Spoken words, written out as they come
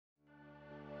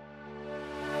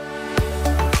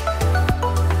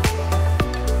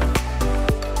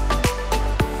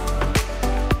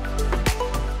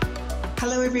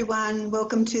everyone.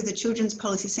 Welcome to the Children's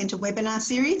Policy Centre webinar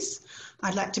series.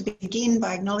 I'd like to begin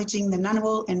by acknowledging the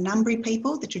Ngunnawal and Ngambri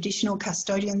people, the traditional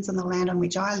custodians on the land on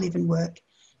which I live and work,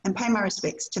 and pay my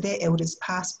respects to their elders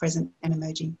past, present and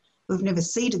emerging, who have never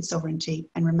ceded sovereignty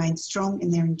and remain strong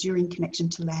in their enduring connection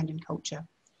to land and culture.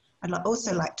 I'd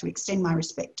also like to extend my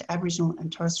respect to Aboriginal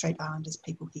and Torres Strait Islanders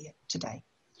people here today.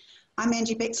 I'm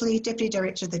Bessell, Deputy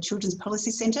Director of the Children's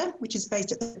Policy Centre, which is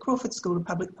based at the Crawford School of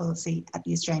Public Policy at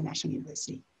the Australian National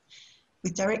University.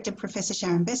 With Director Professor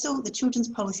Sharon Bessell, the Children's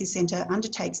Policy Centre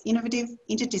undertakes innovative,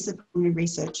 interdisciplinary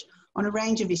research on a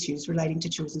range of issues relating to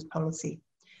children's policy.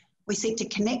 We seek to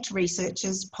connect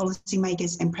researchers,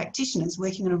 policymakers and practitioners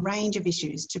working on a range of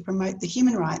issues to promote the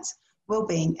human rights,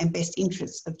 wellbeing and best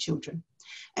interests of children.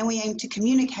 And we aim to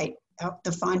communicate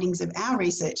the findings of our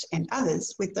research and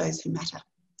others with those who matter.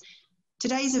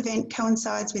 Today's event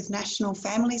coincides with National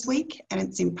Families Week, and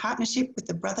it's in partnership with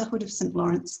the Brotherhood of St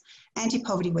Laurence,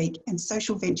 Anti-Poverty Week and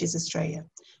Social Ventures Australia,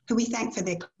 who we thank for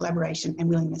their collaboration and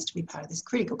willingness to be part of this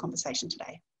critical conversation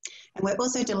today. And we're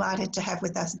also delighted to have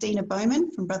with us Dina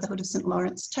Bowman from Brotherhood of St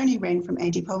Laurence, Tony Wren from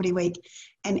Anti-Poverty Week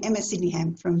and Emma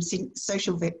Sydneyham from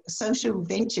Social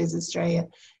Ventures Australia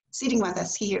sitting with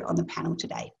us here on the panel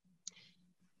today.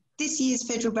 This year's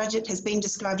federal budget has been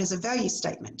described as a value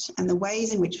statement, and the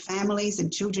ways in which families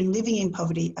and children living in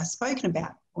poverty are spoken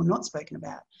about or not spoken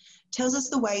about tells us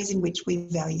the ways in which we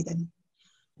value them.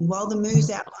 And while the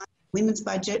moves outlined in the women's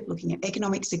budget, looking at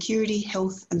economic security,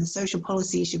 health and the social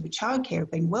policy issue with childcare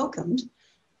have been welcomed,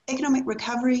 economic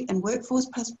recovery and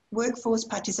workforce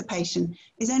participation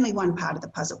is only one part of the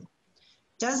puzzle.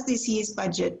 Does this year's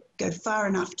budget go far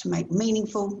enough to make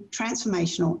meaningful,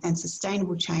 transformational and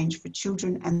sustainable change for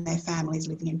children and their families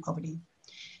living in poverty?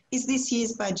 Is this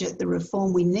year's budget the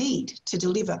reform we need to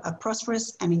deliver a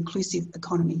prosperous and inclusive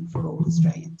economy for all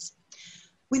Australians?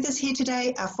 With us here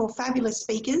today are four fabulous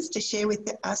speakers to share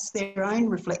with us their own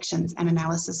reflections and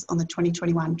analysis on the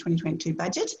 2021-2022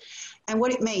 budget and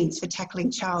what it means for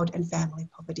tackling child and family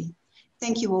poverty.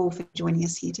 Thank you all for joining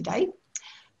us here today.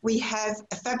 We have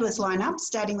a fabulous lineup,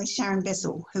 starting with Sharon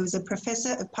Bessell, who is a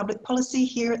Professor of Public Policy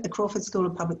here at the Crawford School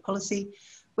of Public Policy,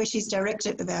 where she's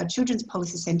Director of our Children's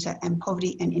Policy Centre and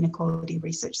Poverty and Inequality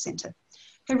Research Centre.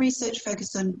 Her research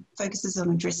focuses on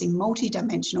addressing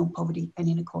multi-dimensional poverty and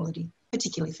inequality,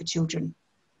 particularly for children.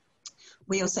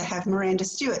 We also have Miranda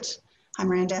Stewart. Hi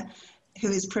Miranda, who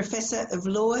is Professor of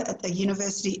Law at the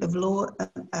University of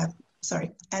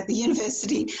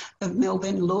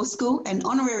Melbourne Law School and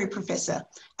Honorary Professor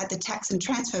at the Tax and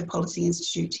Transfer Policy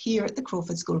Institute here at the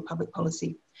Crawford School of Public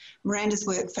Policy. Miranda's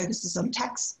work focuses on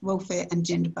tax, welfare and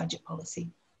gender budget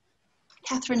policy.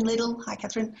 Catherine Liddle, hi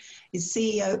Catherine, is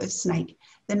CEO of SNAICC,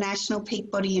 the national peak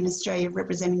body in Australia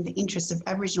representing the interests of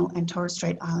Aboriginal and Torres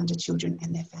Strait Islander children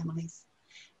and their families.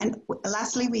 And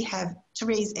lastly, we have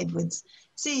Terese Edwards,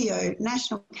 CEO,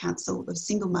 National Council of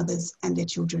Single Mothers and Their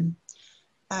Children.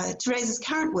 Terese's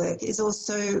current work is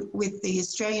also with the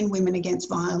Australian Women Against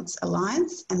Violence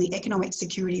Alliance and the Economic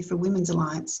Security for Women's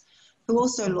Alliance, who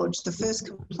also lodged the first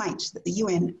complaint that the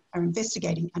UN are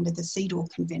investigating under the CEDAW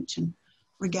Convention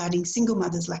regarding single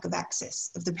mothers' lack of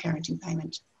access of the parenting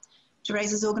payment.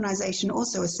 Terese's organisation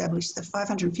also established the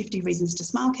 550 Reasons to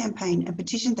Smile campaign and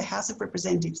petitioned the House of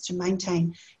Representatives to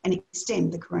maintain and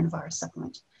extend the coronavirus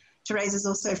supplement. Terese is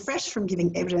also fresh from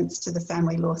giving evidence to the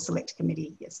Family Law Select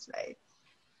Committee yesterday.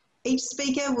 Each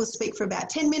speaker will speak for about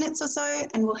 10 minutes or so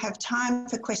and we'll have time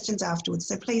for questions afterwards.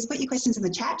 So please put your questions in the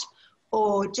chat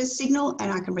or just signal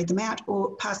and I can read them out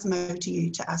or pass them over to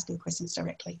you to ask your questions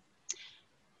directly.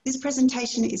 This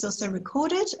presentation is also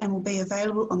recorded and will be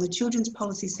available on the Children's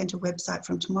Policy Centre website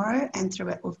from tomorrow and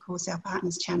through, of course, our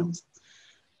partners' channels.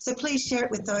 So please share it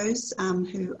with those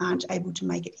who aren't able to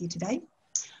make it here today.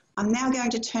 I'm now going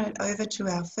to turn it over to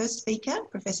our first speaker,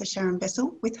 Professor Sharon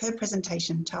Bessell, with her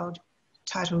presentation titled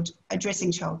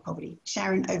Addressing Child Poverty.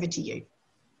 Sharon, over to you.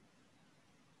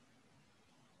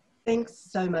 Thanks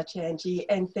so much, Angie,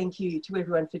 and thank you to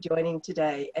everyone for joining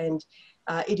today. And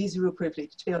it is a real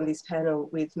privilege to be on this panel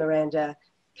with Miranda,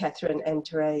 Catherine and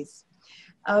Terese.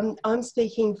 I'm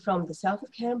speaking from the south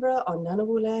of Canberra on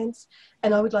Ngunnawal lands,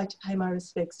 and I would like to pay my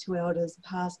respects to elders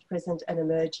past, present and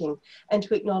emerging, and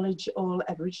to acknowledge all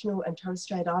Aboriginal and Torres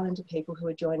Strait Islander people who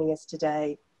are joining us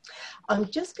today. I'm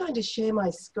just going to share my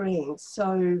screen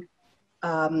so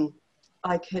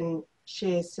I can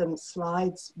share some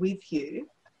slides with you.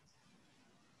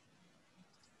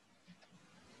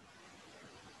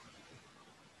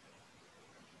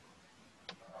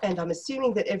 And I'm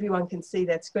assuming that everyone can see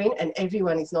that screen and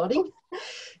everyone is nodding.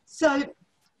 So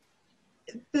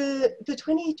the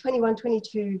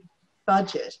 2021-22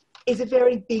 budget is a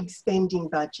very big spending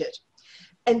budget.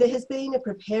 And there has been a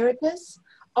preparedness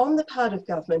on the part of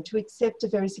government to accept a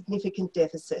very significant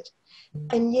deficit.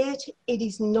 And yet it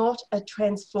is not a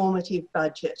transformative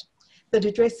budget that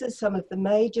addresses some of the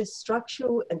major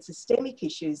structural and systemic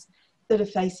issues that are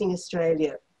facing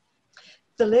Australia.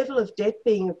 The level of debt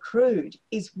being accrued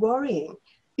is worrying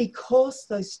because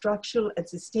those structural and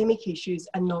systemic issues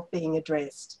are not being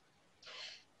addressed.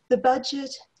 The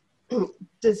budget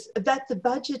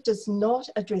does not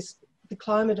address the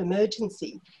climate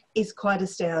emergency is quite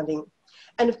astounding.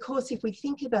 And of course, if we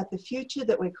think about the future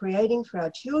that we're creating for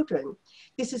our children,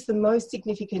 this is the most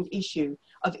significant issue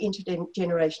of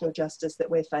intergenerational justice that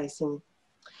we're facing.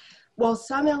 While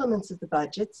some elements of the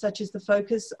budget, such as the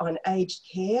focus on aged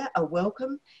care, are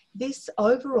welcome, this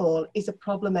overall is a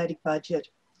problematic budget.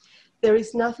 There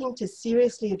is nothing to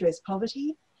seriously address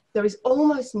poverty. There is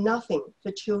almost nothing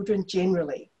for children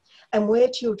generally. And where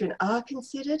children are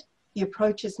considered, the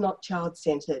approach is not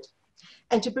child-centred.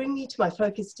 And to bring me to my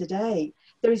focus today,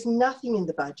 there is nothing in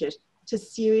the budget to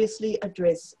seriously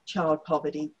address child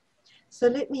poverty. So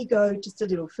let me go just a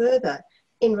little further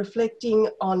in reflecting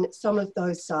on some of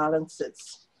those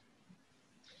silences,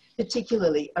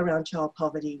 particularly around child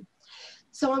poverty.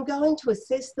 So I'm going to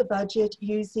assess the budget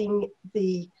using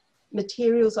the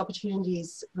Materials,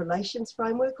 Opportunities, Relations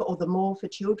framework, or the More for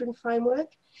Children framework.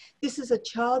 This is a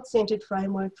child-centred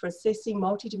framework for assessing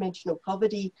multidimensional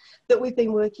poverty that we've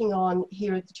been working on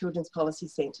here at the Children's Policy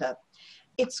Centre.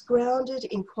 It's grounded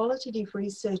in qualitative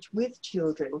research with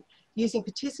children using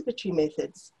participatory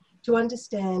methods to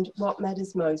understand what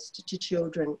matters most to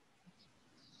children.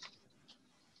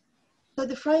 So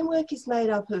the framework is made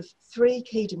up of 3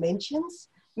 key dimensions: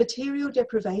 material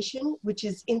deprivation, which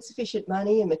is insufficient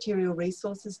money and material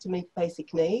resources to meet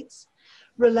basic needs;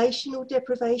 relational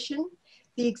deprivation,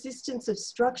 the existence of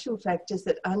structural factors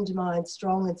that undermine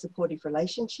strong and supportive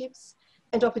relationships;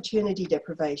 and opportunity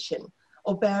deprivation,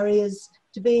 or barriers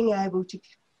to being able to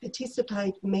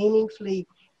participate meaningfully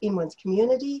in one's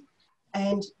community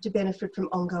and to benefit from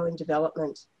ongoing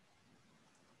development.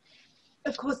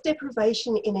 Of course,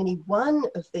 deprivation in any one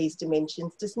of these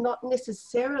dimensions does not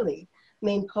necessarily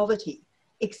mean poverty,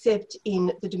 except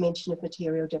in the dimension of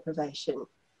material deprivation.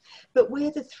 But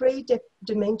where the 3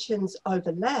 dimensions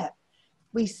overlap,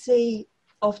 we see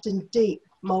often deep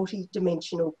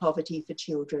multi-dimensional poverty for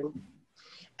children.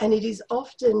 And it is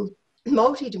often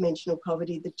multi-dimensional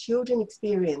poverty that children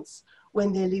experience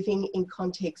when they're living in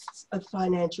contexts of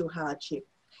financial hardship.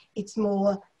 It's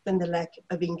more than the lack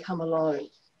of income alone,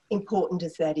 important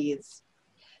as that is.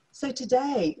 So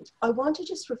today, I want to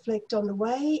just reflect on the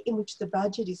way in which the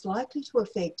budget is likely to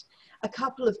affect a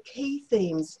couple of key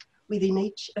themes within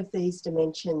each of these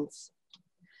dimensions.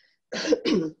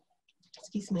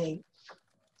 Excuse me.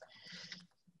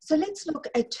 So let's look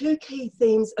at 2 key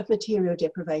themes of material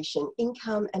deprivation: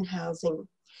 income and housing.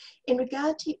 In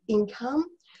regard to income,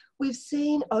 we've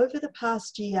seen over the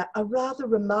past year a rather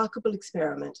remarkable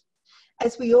experiment.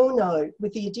 As we all know,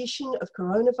 with the addition of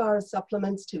coronavirus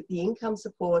supplements to the income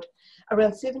support,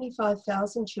 around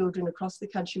 75,000 children across the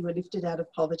country were lifted out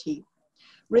of poverty.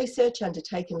 Research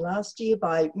undertaken last year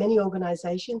by many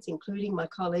organisations, including my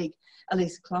colleague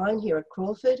Elise Klein here at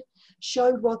Crawford,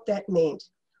 showed what that meant: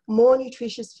 more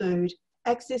nutritious food,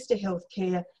 access to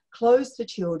healthcare, clothes for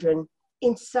children.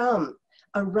 In sum,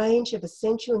 a range of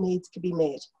essential needs could be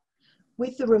met.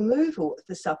 With the removal of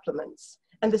the supplements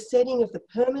and the setting of the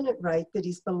permanent rate that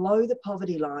is below the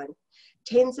poverty line,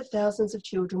 tens of thousands of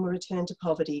children were returned to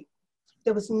poverty.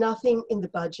 There was nothing in the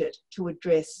budget to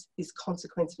address this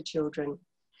consequence for children.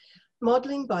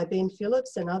 Modelling by Ben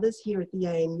Phillips and others here at the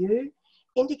ANU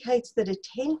indicates that a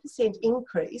 10%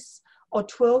 increase, or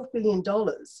 $12 billion,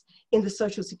 in the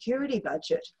Social Security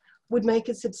budget would make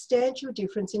a substantial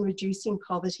difference in reducing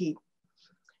poverty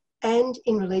and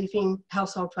in relieving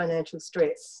household financial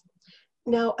stress.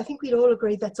 Now, I think we'd all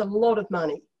agree that's a lot of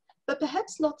money, but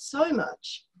perhaps not so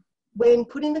much when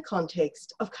put in the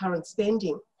context of current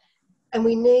spending. And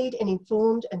we need an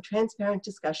informed and transparent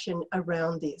discussion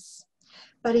around this.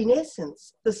 But in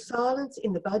essence, the silence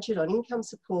in the budget on income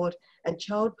support and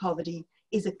child poverty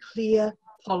is a clear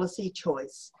policy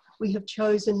choice. We have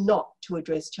chosen not to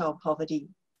address child poverty.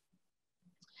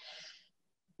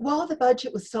 While the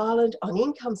budget was silent on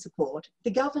income support,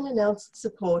 the government announced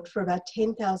support for about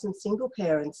 10,000 single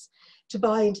parents to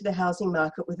buy into the housing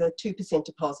market with a 2%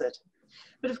 deposit.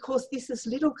 But of course, this is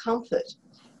little comfort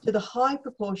to the high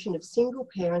proportion of single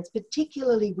parents,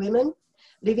 particularly women,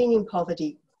 living in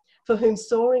poverty, for whom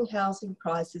soaring housing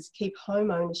prices keep home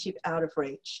ownership out of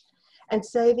reach. And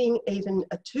saving even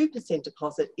a 2%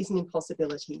 deposit is an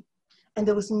impossibility. And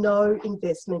there was no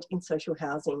investment in social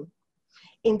housing.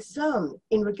 In some,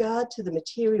 in regard to the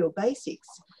material basics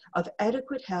of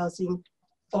adequate housing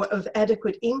or of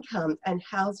adequate income and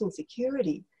housing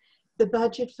security, the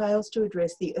budget fails to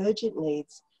address the urgent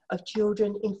needs of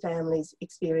children in families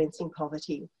experiencing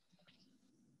poverty.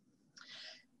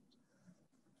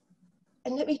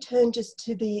 And let me turn just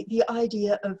to the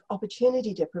idea of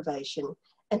opportunity deprivation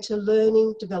and to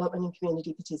learning, development and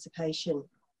community participation.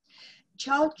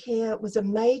 Childcare was a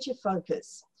major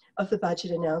focus of the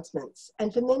budget announcements,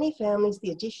 and for many families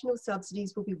the additional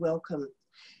subsidies will be welcome,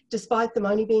 despite them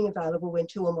only being available when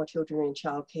 2 or more children are in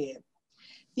childcare.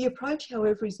 The approach,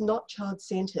 however, is not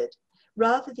child-centred.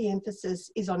 Rather, the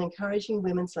emphasis is on encouraging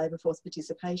women's labour force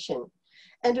participation.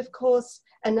 And of course,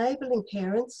 enabling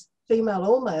parents, female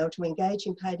or male, to engage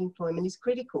in paid employment is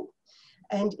critical.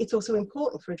 And it's also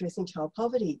important for addressing child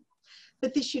poverty.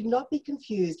 But this should not be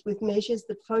confused with measures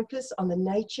that focus on the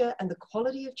nature and the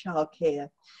quality of childcare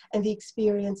and the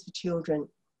experience for children.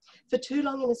 For too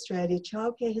long in Australia,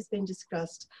 childcare has been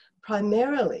discussed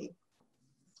primarily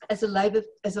as a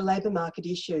labour market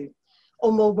issue,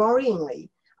 or more worryingly,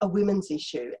 a women's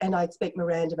issue, and I expect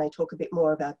Miranda may talk a bit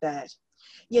more about that.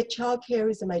 Yet childcare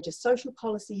is a major social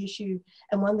policy issue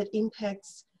and one that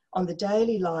impacts on the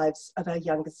daily lives of our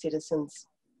younger citizens.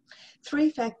 3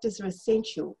 factors are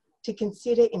essential to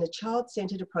consider in a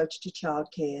child-centred approach to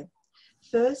childcare.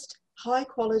 First, high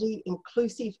quality,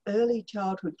 inclusive early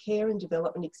childhood care and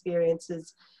development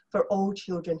experiences for all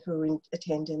children who are in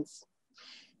attendance.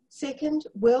 Second,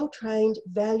 well-trained,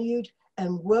 valued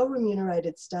and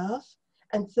well-remunerated staff.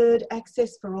 And third,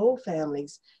 access for all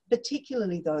families,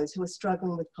 particularly those who are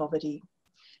struggling with poverty.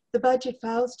 The budget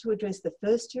fails to address the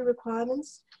first 2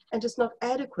 requirements and does not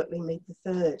adequately meet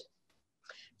the third.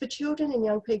 For children and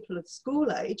young people of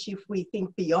school age, if we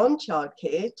think beyond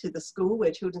childcare to the school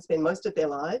where children spend most of their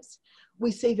lives,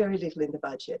 we see very little in the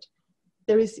budget.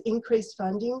 There is increased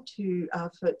funding to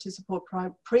support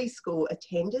preschool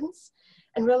attendance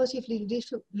and relatively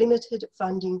limited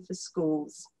funding for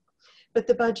schools. But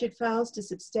the budget fails to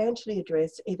substantially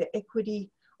address either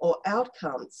equity or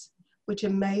outcomes, which are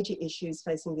major issues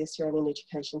facing the Australian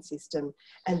education system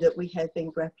and that we have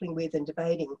been grappling with and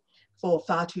debating for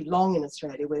far too long in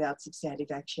Australia without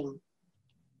substantive action.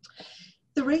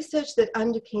 The research that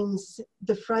underpins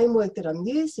the framework that I'm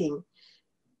using,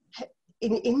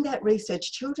 in that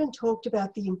research, children talked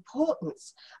about the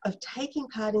importance of taking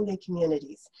part in their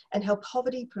communities and how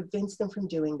poverty prevents them from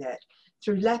doing that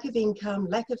through lack of income,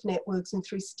 lack of networks, and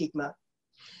through stigma.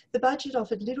 The budget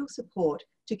offered little support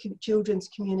to children's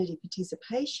community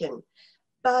participation,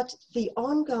 but the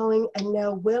ongoing and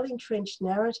now well-entrenched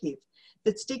narrative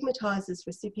that stigmatises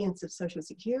recipients of social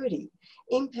security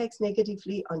impacts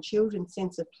negatively on children's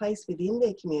sense of place within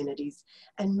their communities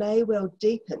and may well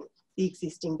deepen the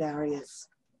existing barriers.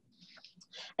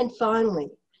 And finally,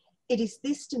 it is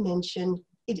this dimension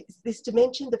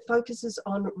that focuses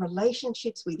on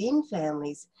relationships within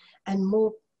families and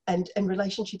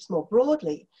relationships more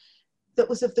broadly that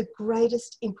was of the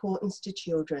greatest importance to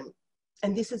children.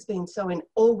 And this has been so in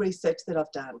all research that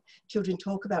I've done. Children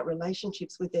talk about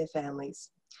relationships with their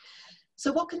families.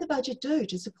 So what can the budget do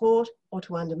to support or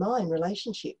to undermine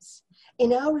relationships?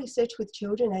 In our research with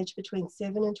children aged between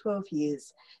 7 and 12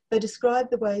 years, they describe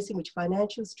the ways in which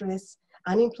financial stress,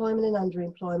 unemployment and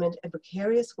underemployment, and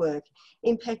precarious work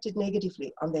impacted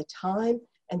negatively on their time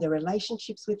and their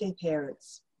relationships with their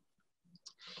parents.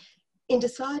 In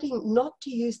deciding not to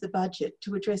use the budget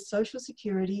to address social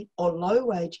security or low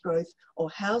wage growth or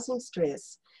housing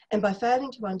stress, and by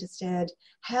failing to understand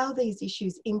how these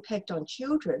issues impact on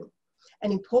children,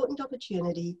 an important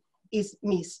opportunity is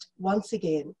missed once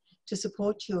again to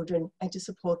support children and to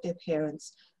support their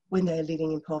parents when they are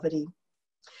living in poverty.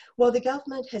 While the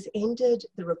government has ended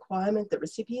the requirement that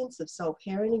recipients of sole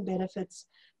parenting benefits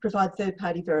provide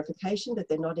third-party verification that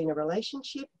they're not in a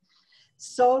relationship,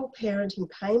 sole parenting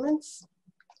payments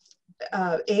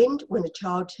end when a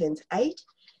child turns 8,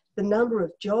 the number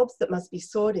of jobs that must be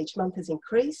sought each month has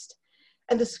increased,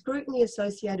 and the scrutiny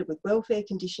associated with welfare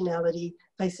conditionality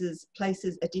places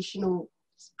additional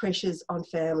pressures on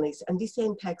families, and this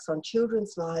impacts on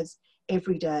children's lives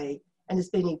every day and has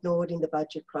been ignored in the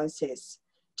budget process.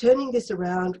 Turning this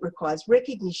around requires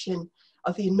recognition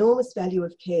of the enormous value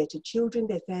of care to children,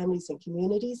 their families and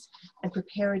communities, and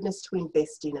preparedness to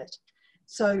invest in it.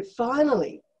 So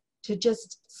finally, to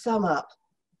just sum up,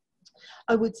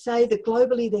 I would say that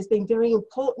globally there's been very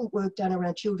important work done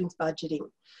around children's budgeting,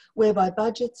 whereby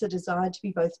budgets are designed to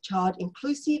be both child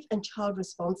inclusive and child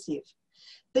responsive.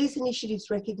 These initiatives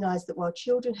recognise that while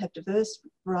children have diverse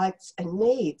rights and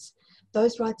needs,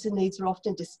 those rights and needs are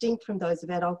often distinct from those of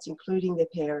adults, including their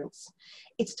parents.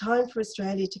 It's time for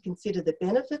Australia to consider the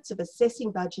benefits of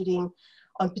assessing budgeting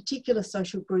on particular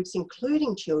social groups,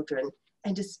 including children,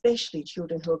 and especially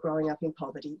children who are growing up in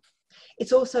poverty.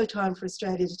 It's also time for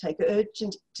Australia to take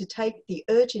the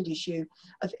urgent issue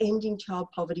of ending child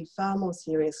poverty far more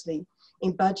seriously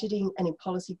in budgeting and in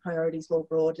policy priorities more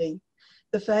broadly.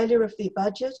 The failure of the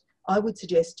budget, I would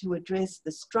suggest, to address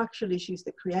the structural issues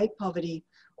that create poverty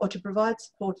or to provide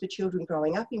support for children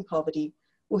growing up in poverty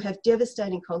will have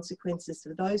devastating consequences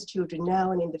for those children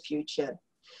now and in the future.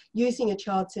 Using a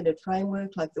child-centred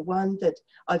framework like the one that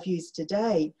I've used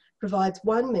today provides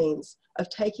one means of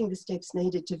taking the steps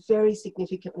needed to very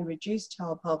significantly reduce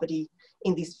child poverty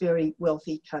in this very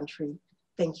wealthy country.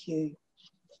 Thank you.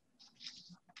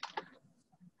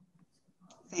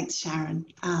 Thanks, Sharon.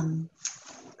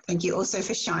 Thank you also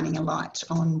for shining a light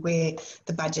on where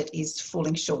the budget is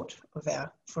falling short of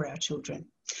for our children.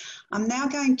 I'm now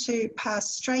going to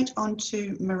pass straight on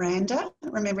to Miranda,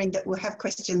 remembering that we'll have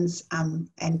questions and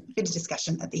a bit of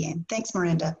discussion at the end. Thanks,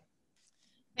 Miranda.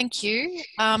 Thank you.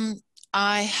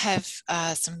 I have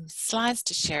some slides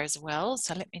to share as well,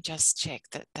 so let me just check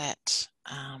that that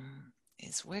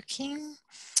is working.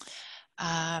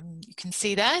 You can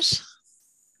see that?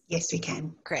 Yes, we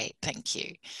can. Great, thank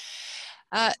you.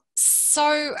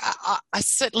 So I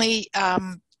certainly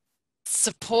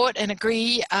support and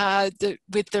agree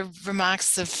with the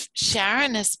remarks of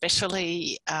Sharon,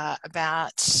 especially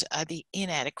about the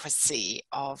inadequacy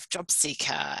of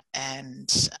JobSeeker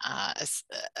and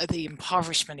the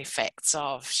impoverishment effects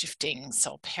of shifting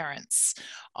sole parents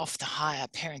off the higher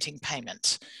parenting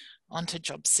payment onto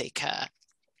JobSeeker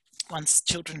once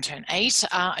children turn 8.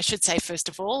 I should say, first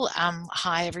of all,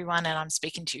 hi everyone, and I'm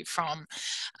speaking to you from,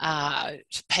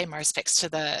 pay my respects to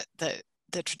the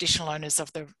traditional owners of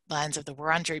the lands of the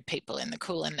Wurundjeri people in the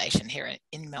Kulin Nation here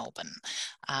in Melbourne,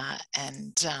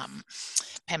 and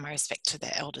pay my respect to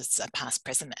their elders past,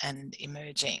 present and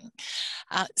emerging.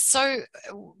 So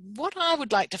what I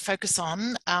would like to focus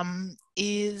on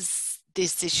is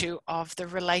this issue of the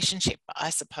relationship, I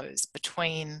suppose,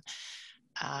 between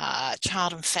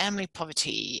child and family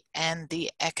poverty and the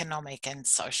economic and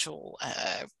social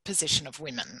position of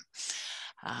women.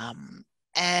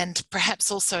 And perhaps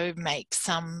also make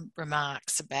some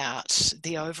remarks about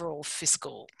the overall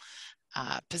fiscal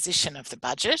position of the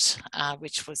budget,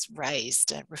 which was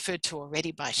referred to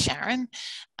already by Sharon,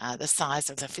 the size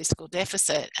of the fiscal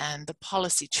deficit and the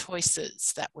policy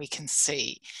choices that we can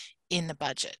see in the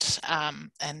budget.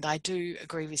 And I do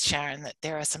agree with Sharon that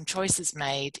there are some choices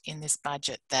made in this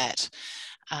budget that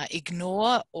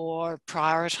ignore or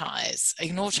prioritise,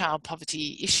 ignore child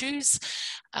poverty issues,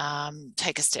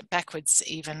 take a step backwards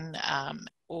even,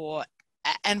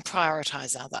 and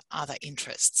prioritise other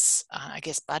interests. I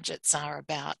guess budgets are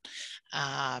about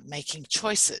making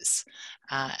choices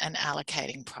and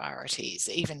allocating priorities,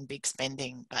 even big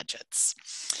spending budgets.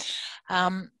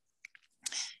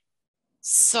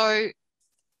 So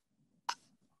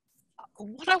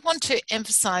what I want to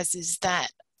emphasise is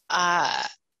that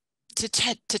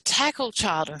to tackle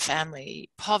child and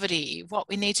family poverty, what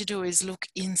we need to do is look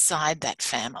inside that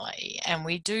family. And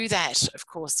we do that, of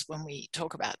course, when we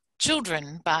talk about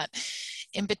children, but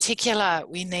in particular,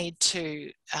 we need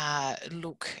to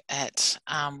look at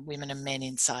women and men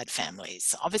inside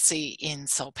families. Obviously, in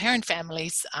sole parent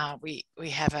families, we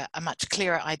have a much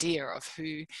clearer idea of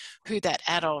who that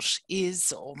adult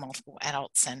is, or multiple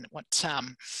adults, and what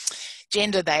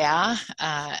gender they are,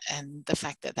 and the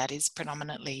fact that that is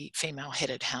predominantly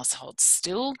female-headed households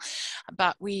still.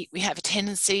 But we have a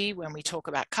tendency when we talk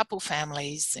about couple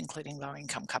families, including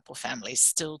low-income couple families,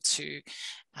 still to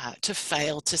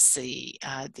fail to see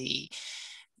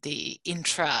the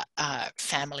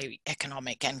intra-family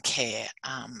economic and care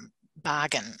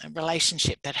bargain, a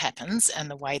relationship that happens,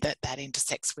 and the way that that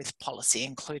intersects with policy,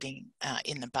 including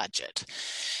in the budget.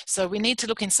 So we need to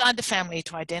look inside the family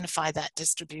to identify that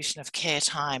distribution of care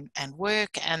time and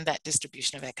work, and that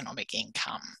distribution of economic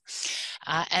income.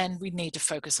 And we need to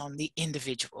focus on the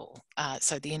individual.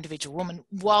 So the individual woman,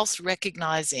 whilst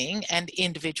recognising, and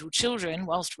individual children,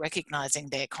 whilst recognising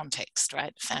their context,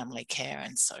 right? Family, care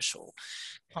and social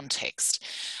context.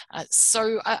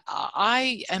 So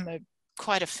I am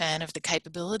quite a fan of the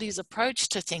capabilities approach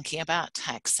to thinking about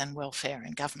tax and welfare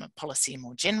and government policy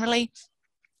more generally.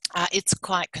 It's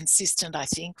quite consistent, I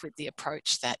think, with the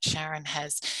approach that Sharon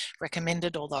has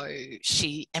recommended, although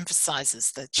she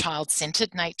emphasises the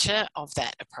child-centred nature of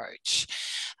that approach.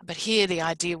 But here the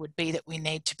idea would be that we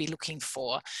need to be looking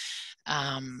for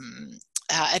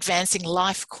advancing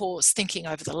life course, thinking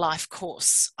over the life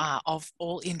course of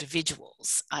all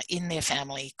individuals in their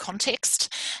family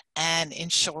context, and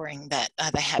ensuring that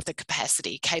they have the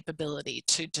capacity, capability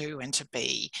to do and to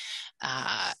be,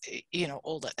 you know,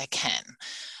 all that they can.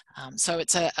 So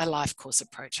it's a life course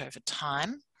approach over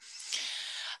time.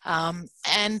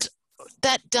 And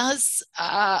that does,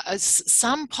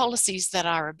 some policies that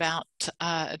are about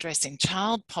addressing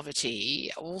child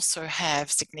poverty also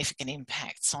have significant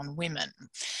impacts on women.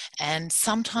 And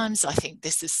sometimes I think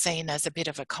this is seen as a bit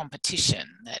of a competition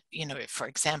that, you know, for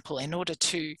example, in order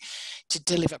to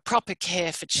deliver proper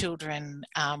care for children,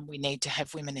 we need to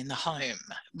have women in the home.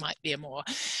 Might be a more,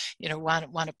 you know,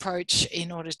 one approach.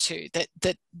 In order to,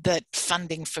 that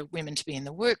funding for women to be in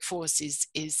the workforce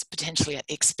is potentially at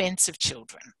the expense of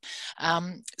children.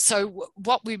 So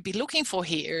what we'd be looking for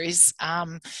here is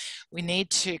we need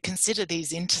to consider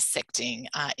these intersecting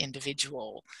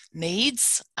individual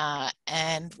needs,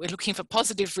 and we're looking for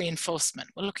positive reinforcement.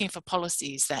 We're looking for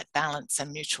policies that balance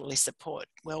and mutually support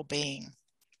well-being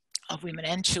of women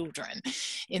and children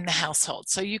in the household.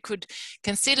 So you could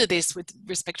consider this with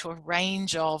respect to a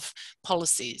range of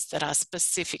policies that are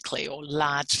specifically or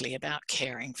largely about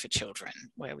caring for children,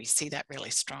 where we see that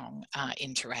really strong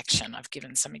interaction. I've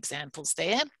given some examples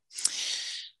there.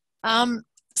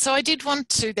 So I did want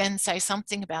to then say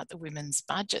something about the Women's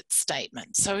Budget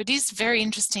Statement. So it is very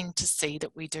interesting to see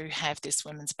that we do have this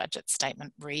Women's Budget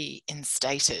Statement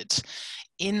reinstated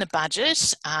in the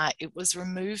budget. It was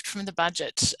removed from the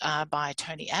budget by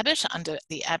Tony Abbott under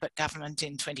the Abbott government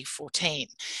in 2014.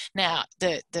 Now,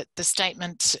 the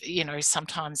statement, you know,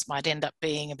 sometimes might end up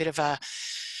being a bit of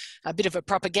a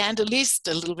propaganda list,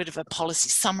 a little bit of a policy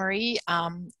summary.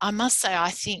 I must say, I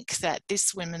think that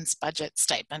this Women's Budget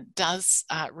Statement does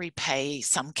repay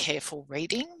some careful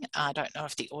reading. I don't know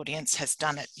if the audience has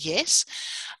done it yet.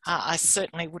 I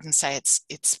certainly wouldn't say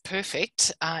it's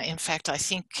perfect. In fact, I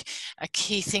think a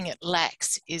key thing it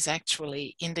lacks is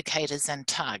actually indicators and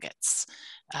targets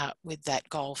with that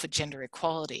goal for gender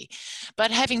equality.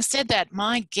 But having said that,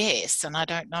 my guess, and I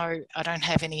don't know, I don't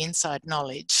have any inside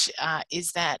knowledge,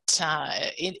 is that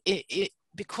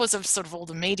because of sort of all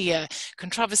the media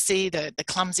controversy, the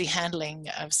clumsy handling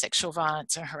of sexual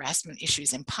violence and harassment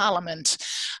issues in Parliament,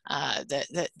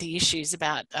 the issues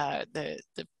about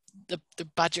the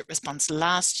budget response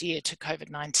last year to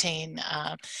COVID-19,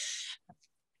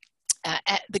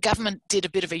 the government did a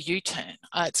bit of a U-turn.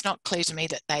 It's not clear to me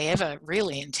that they ever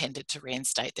really intended to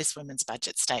reinstate this Women's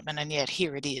Budget Statement, and yet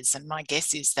here it is. And my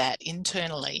guess is that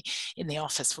internally in the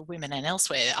Office for Women and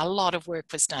elsewhere, a lot of work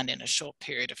was done in a short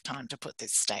period of time to put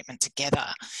this statement together.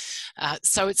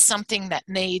 So it's something that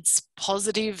needs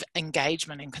positive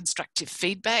engagement and constructive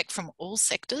feedback from all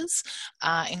sectors,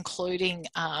 including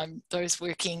those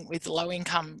working with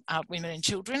low-income women and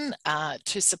children,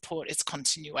 to support its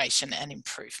continuation and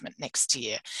improvement next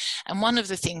year. And one of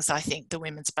the things I think the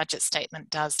Women's Budget Statement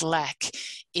does lack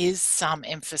is some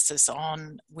emphasis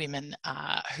on women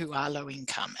who are low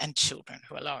income and children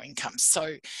who are low income.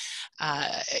 So,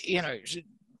 you know,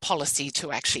 policy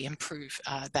to actually improve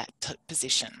that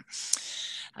position.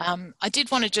 I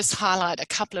did want to just highlight a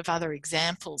couple of other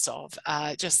examples of,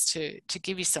 just to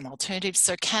give you some alternatives.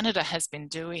 So Canada has been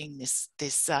doing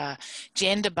this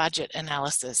gender budget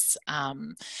analysis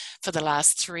for the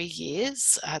last 3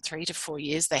 years, 3 to 4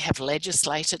 years. They have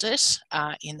legislated it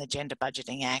in the Gender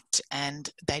Budgeting Act, and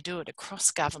they do it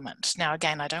across government. Now,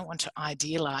 again, I don't want to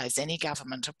idealise any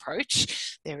government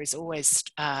approach. There is always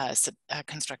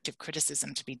constructive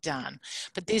criticism to be done.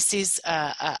 But this is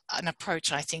an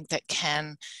approach, I think, that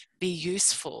can be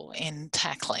useful in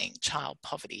tackling child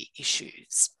poverty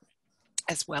issues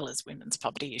as well as women's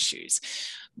poverty issues.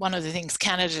 One of the things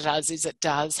Canada does is it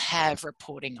does have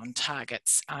reporting on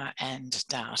targets and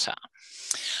data.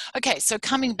 Okay, so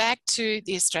coming back to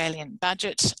the Australian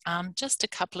budget, just a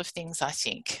couple of things I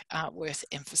think are worth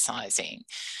emphasising.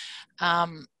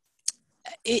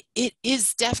 It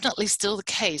is definitely still the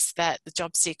case that the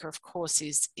job seeker, of course,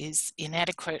 is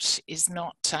inadequate, is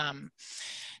not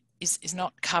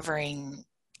covering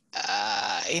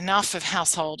enough of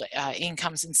household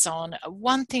incomes and so on.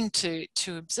 One thing to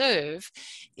observe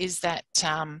is that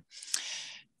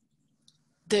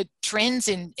the trends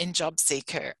in job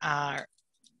seeker are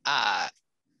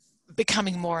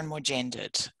becoming more and more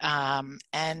gendered,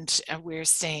 and we're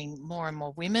seeing more and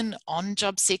more women on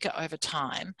job seeker over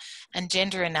time, and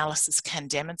gender analysis can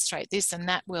demonstrate this, and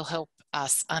that will help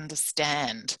us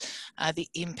understand the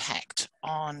impact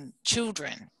on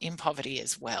children in poverty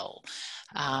as well.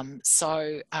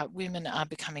 So women are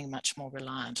becoming much more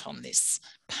reliant on this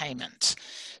payment.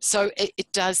 So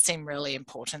it does seem really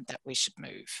important that we should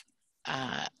move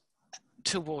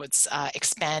towards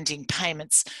expanding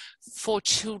payments for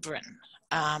children.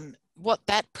 What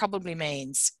that probably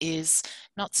means is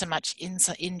not so much in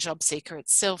JobSeeker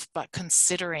itself, but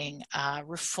considering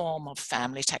reform of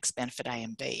family tax benefit A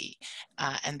and B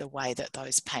and the way that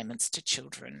those payments to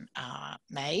children are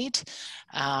made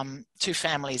to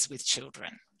families with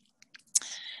children.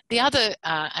 The other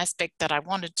aspect that I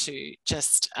wanted to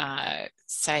just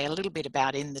say a little bit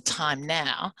about in the time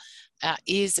now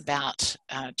is about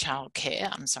childcare.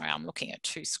 I'm sorry, I'm looking at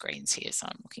two screens here, so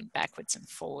I'm looking backwards and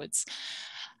forwards.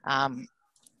 And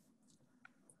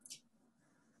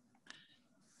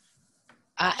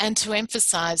to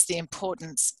emphasise the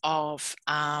importance of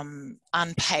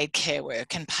unpaid care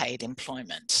work and paid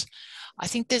employment. I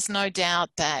think there's no doubt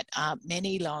that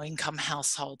many low-income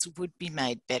households would be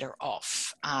made better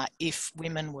off if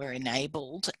women were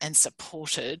enabled and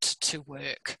supported to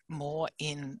work more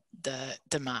in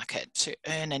the market to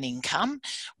earn an income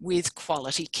with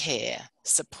quality care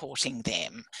supporting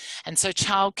them. And so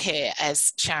childcare,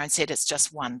 as Sharon said, it's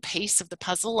just one piece of the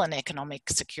puzzle, and economic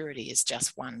security is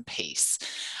just one piece.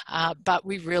 But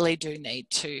we really do need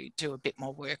to do a bit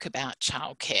more work about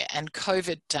childcare. And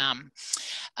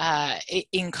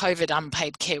in COVID,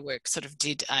 unpaid care work sort of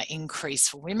did increase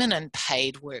for women, and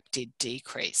paid work did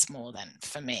decrease more than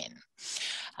for men.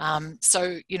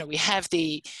 So, you know, we have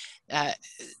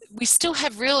we still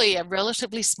have really a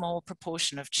relatively small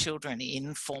proportion of children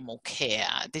in formal care.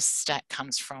 This stat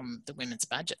comes from the Women's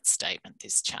Budget Statement,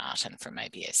 this chart, and from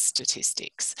ABS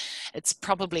statistics. It's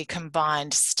probably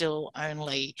combined still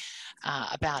only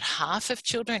about half of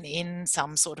children in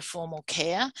some sort of formal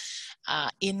care.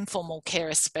 Informal care,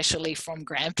 especially from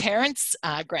grandparents,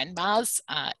 grandmas,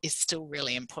 is still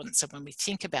really important. So when we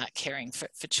think about caring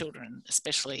for children,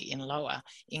 especially in lower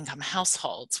income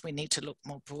households, we need to look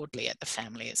more broadly at the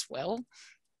family as well.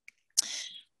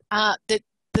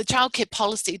 The childcare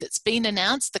policy that's been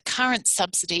announced, the current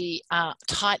subsidy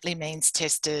tightly means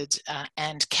tested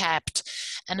and capped,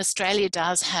 and Australia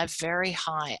does have very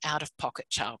high out-of-pocket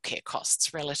childcare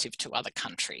costs relative to other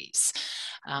countries.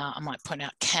 I might point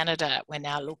out Canada, we're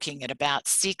now looking at about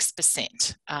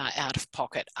 6%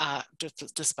 out-of-pocket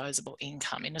disposable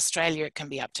income. In Australia, it can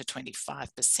be up to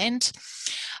 25%.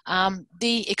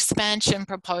 The expansion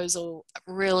proposal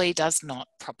really does not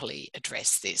properly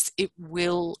address this. It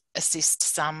will assist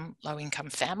some low-income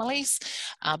families,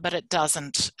 but it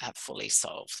doesn't fully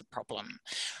solve the problem.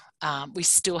 We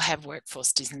still have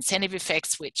workforce disincentive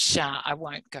effects, which I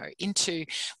won't go into.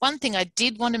 One thing I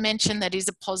did want to mention that is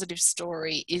a positive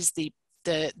story is the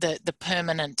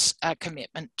permanent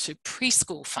commitment to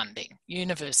preschool funding,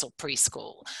 universal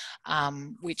preschool,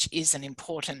 which is an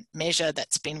important measure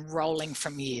that's been rolling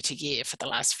from year to year for the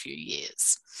last few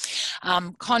years.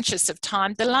 Conscious of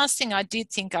time, the last thing I did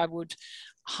think I would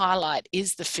highlight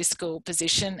is the fiscal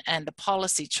position and the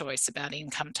policy choice about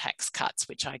income tax cuts,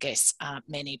 which I guess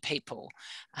many people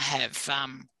have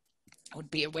would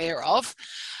be aware of.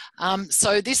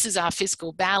 So this is our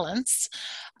fiscal balance.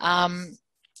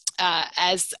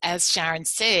 As Sharon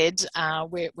said,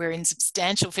 we're in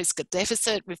substantial fiscal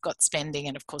deficit. We've got spending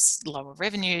and, of course, lower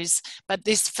revenues. But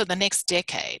this, for the next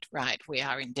decade, right, we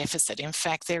are in deficit. In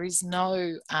fact, there is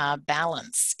no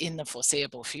balance in the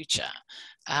foreseeable future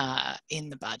in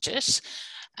the budget.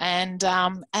 And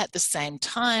at the same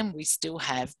time, we still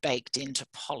have baked into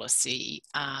policy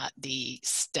the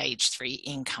stage 3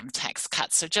 income tax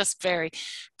cuts. So just very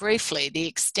briefly, the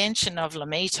extension of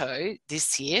LMITO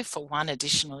this year for one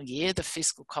additional year, the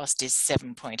fiscal cost is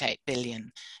 $7.8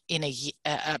 billion in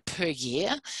per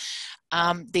year.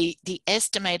 The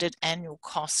estimated annual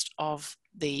cost of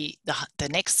the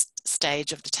next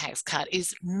stage of the tax cut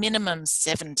is minimum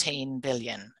 $17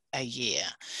 billion a year.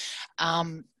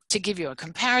 To give you a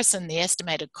comparison, the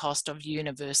estimated cost of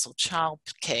universal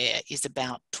childcare is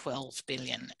about $12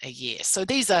 billion a year. So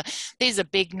these are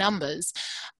big numbers,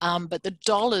 but the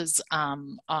dollars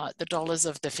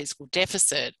of the fiscal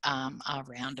deficit are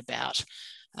around about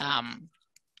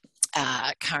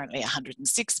currently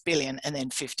 106 billion and then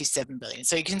 57 billion.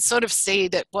 So you can sort of see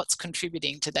that what's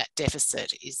contributing to that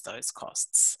deficit is those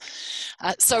costs.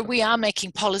 So we are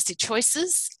making policy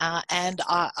choices, and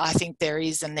I think there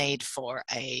is a need for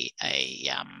a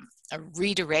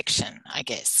redirection, I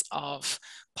guess, of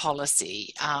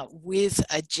policy with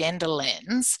a gender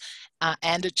lens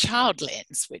and a child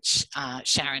lens, which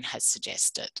Sharon has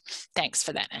suggested. Thanks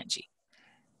for that, Angie.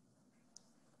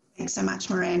 Thanks so much,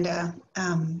 Miranda.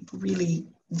 Really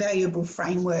valuable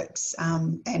frameworks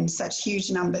and such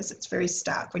huge numbers. It's very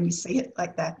stark when you see it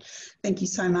like that. Thank you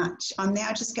so much. I'm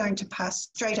now just going to pass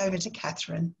straight over to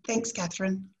Catherine. Thanks,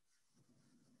 Catherine.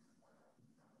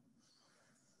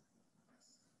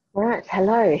 Right,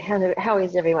 hello. How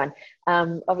is everyone?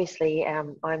 Obviously,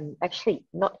 I'm actually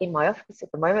not in my office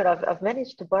at the moment. I've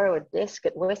managed to borrow a desk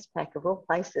at Westpac of all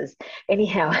places.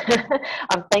 Anyhow,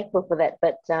 I'm thankful for that,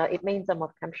 but it means I'm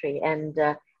off country. And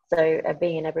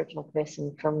being an Aboriginal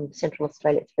person from Central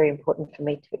Australia, it's very important for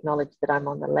me to acknowledge that I'm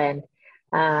on the land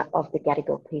of the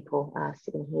Gadigal people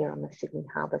sitting here on the Sydney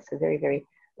Harbour. So very, very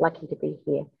lucky to be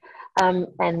here.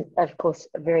 And of course,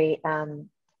 very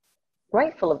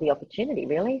grateful of the opportunity,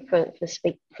 really, for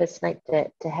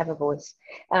SNAICC to have a voice.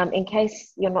 In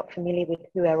case you're not familiar with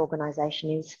who our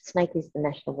organisation is, SNAICC is the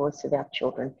national voice of our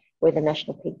children. We're the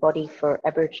national peak body for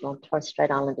Aboriginal and Torres Strait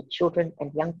Islander children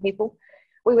and young people.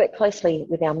 We work closely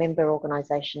with our member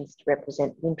organisations to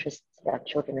represent the interests of our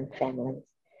children and families.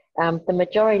 The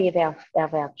majority of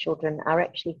our children are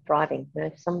actually thriving.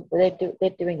 You know,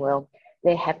 they're doing well.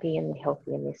 They're happy and they're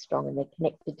healthy and they're strong and they're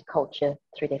connected to culture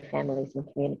through their families and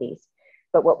communities.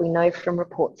 But what we know from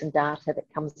reports and data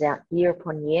that comes out year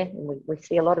upon year, and we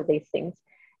see a lot of these things,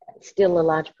 still a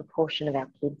large proportion of our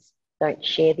kids don't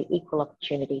share the equal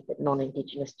opportunity that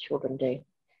non-Indigenous children do.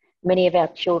 Many of our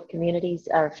chilled communities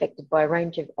are affected by a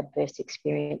range of adverse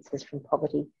experiences, from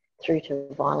poverty through to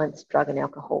violence, drug and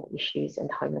alcohol issues, and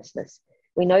homelessness.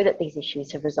 We know that these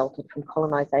issues have resulted from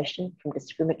colonisation, from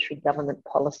discriminatory government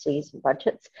policies and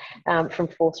budgets, from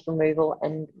forced removal,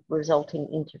 and resulting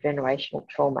intergenerational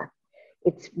trauma.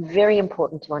 It's very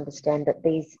important to understand that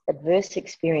these adverse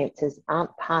experiences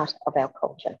aren't part of our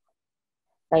culture.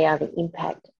 They are the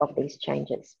impact of these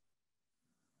changes.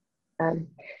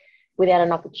 Without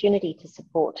an opportunity to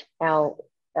support our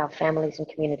families and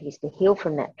communities to heal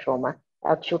from that trauma,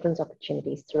 our children's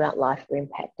opportunities throughout life are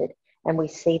impacted. And we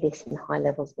see this in high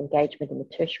levels of engagement in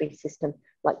the tertiary system,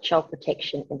 like child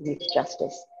protection and youth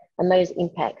justice. And those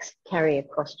impacts carry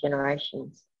across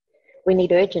generations. We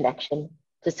need urgent action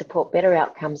to support better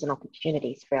outcomes and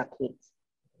opportunities for our kids.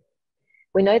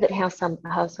 We know that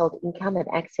household income and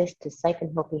access to safe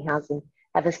and healthy housing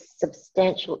have a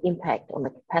substantial impact on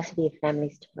the capacity of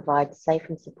families to provide safe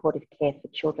and supportive care for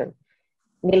children.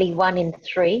 Nearly 1 in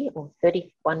 3, or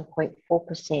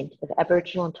 31.4%, of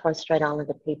Aboriginal and Torres Strait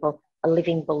Islander people are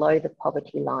living below the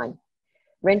poverty line.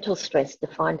 Rental stress,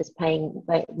 defined as paying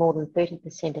more than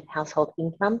 30% of household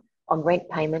income on rent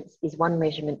payments, is one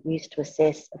measurement used to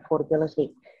assess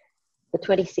affordability. The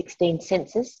 2016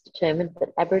 census determined that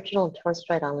Aboriginal and Torres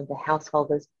Strait Islander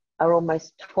householders are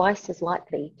almost twice as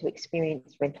likely to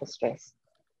experience rental stress.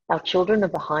 Our children are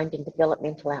behind in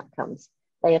developmental outcomes.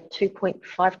 They are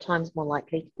 2.5 times more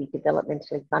likely to be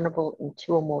developmentally vulnerable in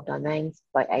 2 or more domains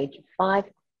by age of 5,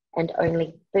 and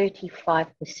only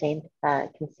 35% are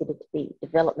considered to be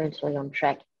developmentally on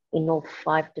track in all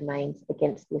 5 domains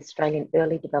against the Australian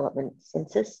Early Development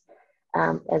Census,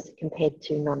 as compared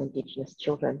to non-Indigenous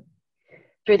children.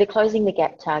 Through the Closing the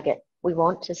Gap target, we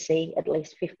want to see at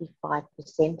least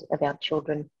 55% of our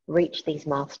children reach these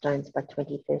milestones by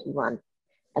 2031,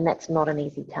 and that's not an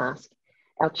easy task.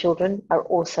 Our children are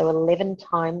also 11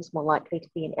 times more likely to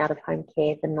be in out-of-home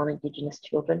care than non-Indigenous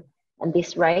children, and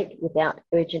this rate, without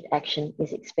urgent action,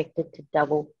 is expected to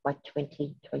double by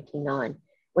 2029.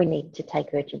 We need to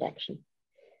take urgent action.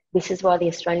 This is why the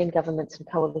Australian Government's and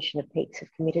Coalition of Peaks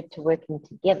have committed to working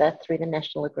together through the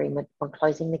National Agreement on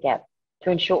Closing the Gap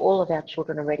to ensure all of our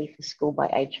children are ready for school by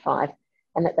age 5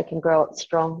 and that they can grow up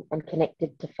strong and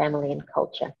connected to family and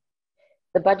culture.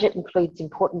 The budget includes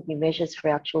important new measures for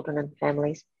our children and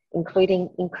families, including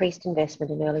increased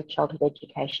investment in early childhood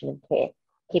education and care,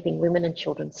 keeping women and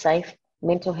children safe,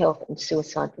 mental health and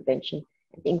suicide prevention,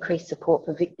 and increased support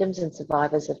for victims and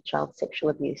survivors of child sexual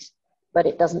abuse. But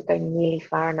it doesn't go nearly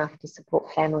far enough to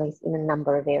support families in a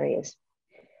number of areas.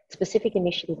 Specific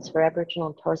initiatives for Aboriginal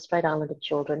and Torres Strait Islander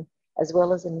children, as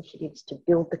well as initiatives to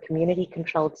build the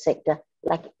community-controlled sector,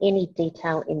 lack any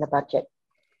detail in the budget.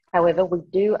 However, we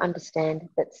do understand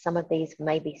that some of these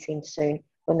may be seen soon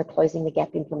when the Closing the Gap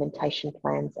implementation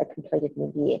plans are completed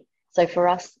mid-year. So for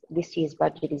us, this year's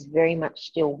budget is very much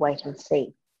still wait and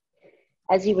see.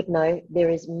 As you would know, there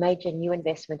is major new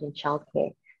investment in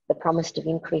childcare. The promise of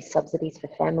increased subsidies for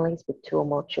families with 2 or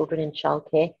more children in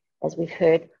childcare, as we've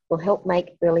heard, will help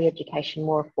make early education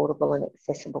more affordable and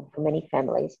accessible for many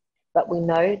families. But we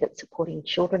know that supporting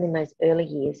children in those early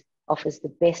years offers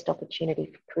the best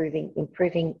opportunity for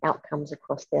improving outcomes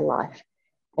across their life.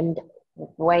 And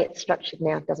the way it's structured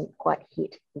now doesn't quite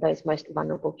hit those most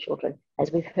vulnerable children.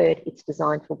 As we've heard, it's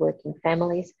designed for working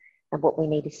families, and what we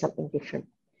need is something different.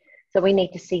 So we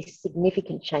need to see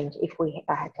significant change if we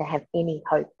are to have any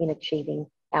hope in achieving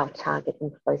our target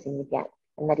in closing the gap,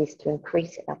 and that is to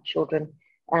increase our children,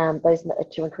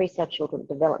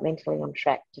 developmentally on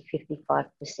track to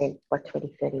 55% by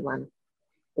 2031.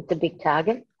 It's a big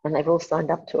target and they've all signed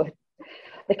up to it.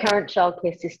 The current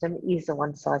childcare system is a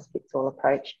one-size-fits-all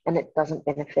approach, and it doesn't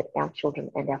benefit our children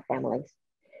and our families.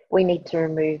 We need to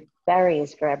remove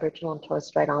barriers for Aboriginal and Torres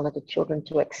Strait Islander children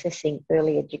to accessing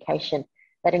early education.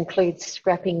 That includes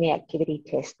scrapping the activity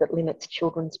test that limits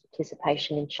children's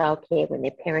participation in childcare when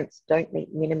their parents don't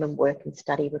meet minimum work and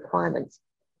study requirements,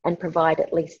 and provide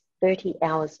at least 30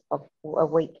 hours a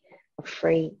week of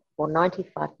free or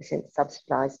 95%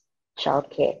 subsidised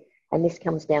childcare. And this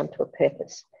comes down to a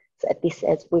purpose. So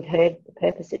as we've heard, the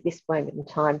purpose at this moment in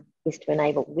time is to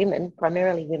enable women,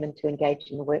 primarily women, to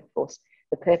engage in the workforce.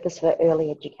 The purpose for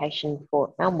early education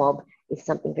for our mob is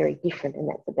something very different, and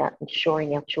that's about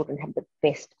ensuring our children have the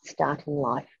best start in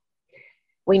life.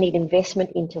 We need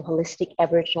investment into holistic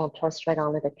Aboriginal and Torres Strait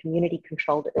Islander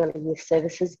community-controlled early years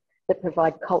services that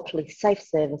provide culturally safe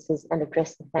services and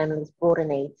address the family's broader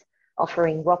needs,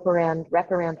 offering wraparound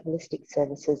holistic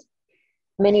services.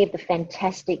 Many of the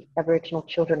fantastic Aboriginal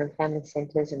children and family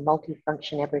centres and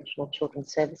multifunction Aboriginal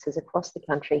children's services across the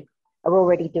country are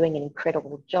already doing an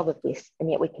incredible job of this, and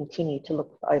yet we continue to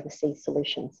look for overseas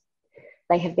solutions.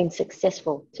 They have been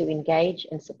successful to engage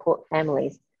and support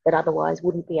families that otherwise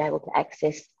wouldn't be able to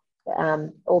access,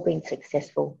 or been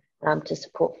successful to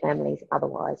support families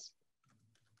otherwise.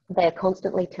 They are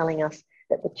constantly telling us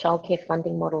that the childcare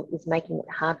funding model is making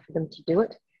it hard for them to do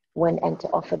it and to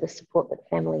offer the support that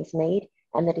families need,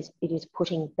 and that it is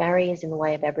putting barriers in the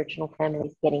way of Aboriginal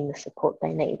families getting the support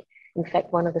they need. In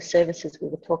fact, one of the services we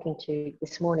were talking to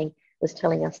this morning was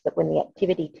telling us that when the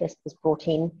activity test was brought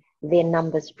in, their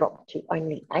numbers dropped to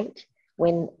only 8.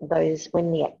 When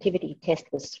the activity test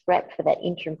was scrapped for that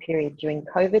interim period during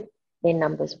COVID, their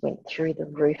numbers went through the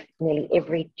roof. Nearly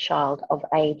every child of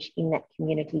age in that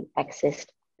community accessed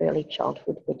early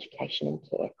childhood education and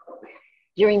care.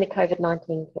 During the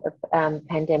COVID-19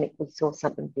 pandemic, we saw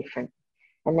something different,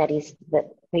 and that is that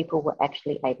people were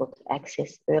actually able to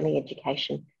access early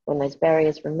education. When those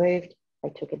barriers were removed, they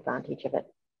took advantage of it.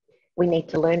 We need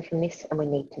to learn from this, and we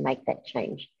need to make that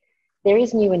change. There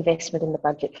is new investment in the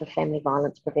budget for family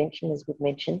violence prevention, as we've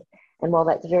mentioned, and while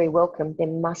that's very welcome, there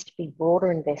must be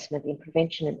broader investment in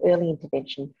prevention and early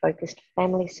intervention focused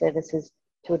family services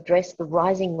to address the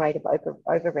rising rate of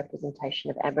overrepresentation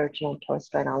of Aboriginal and Torres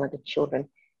Strait Islander children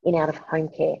in out-of-home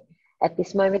care. At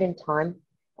this moment in time,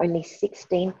 only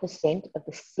 16% of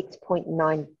the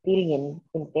 $6.9 billion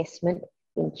investment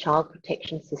in child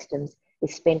protection systems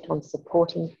is spent on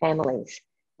supporting families.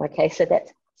 Okay, so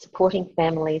that's supporting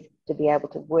families to be able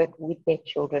to work with their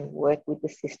children, work with the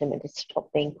system, and to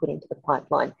stop being put into the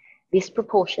pipeline. This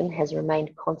proportion has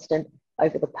remained constant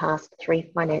over the past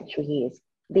 3 financial years.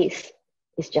 This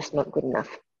is just not good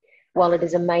enough. While it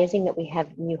is amazing that we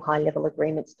have new high-level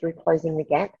agreements through Closing the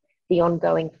Gap, the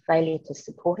ongoing failure to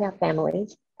support our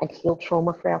families and heal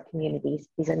trauma for our communities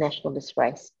is a national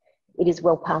disgrace. It is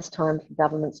well past time for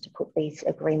governments to put these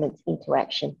agreements into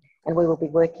action, and we will be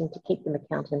working to keep them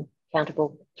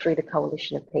accountable through the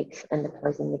Coalition of Peaks and the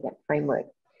Closing the Gap framework.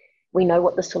 We know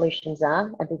what the solutions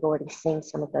are, and we've already seen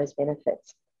some of those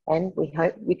benefits, and we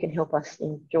hope you can help us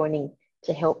in joining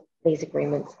to help these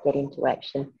agreements get into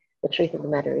action. The truth of the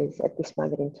matter is, at this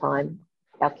moment in time,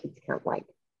 our kids can't wait.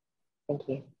 Thank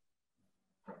you.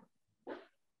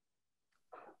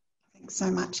 Thanks so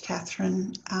much,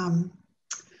 Catherine.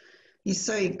 You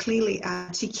so clearly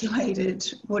articulated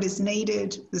what is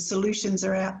needed, the solutions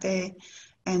are out there,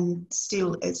 and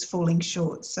still it's falling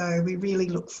short. So we really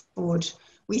look forward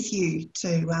with you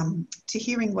to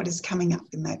hearing what is coming up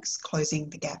in those Closing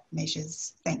the Gap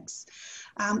measures. Thanks.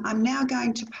 I'm now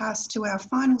going to pass to our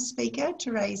final speaker,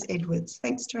 Terese Edwards.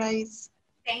 Thanks, Terese.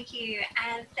 Thank you,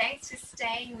 and thanks for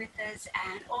staying with us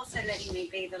and also letting me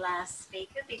be the last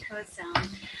speaker, because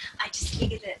I just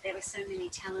figured that there were so many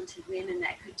talented women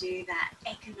that could do that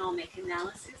economic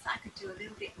analysis. I could do a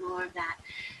little bit more of that,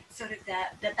 sort of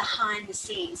the behind the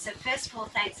scenes. So first of all,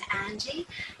 thanks Angie,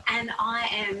 and I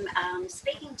am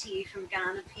speaking to you from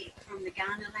Ghana, from the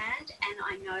Ghana land, and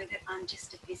I know that I'm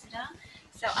just a visitor,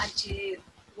 so I do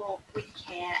walk with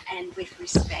care and with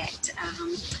respect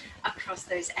across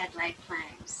those Adelaide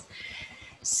Plains.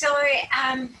 So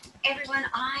everyone,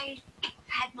 I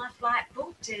had my flight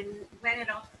booked and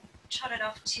trotted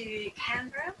off to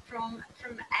Canberra from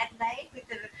Adelaide with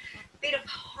a bit of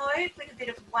hope, with a bit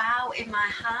of wow in my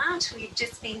heart. We'd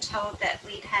just been told that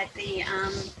we'd had the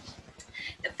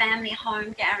family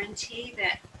home guarantee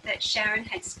that Sharon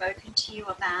had spoken to you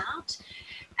about,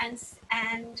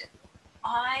 and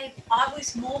I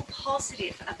was more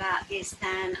positive about this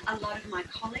than a lot of my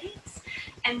colleagues,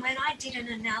 And when I did an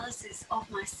analysis of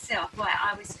myself, why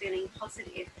I was feeling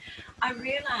positive, I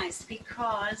realised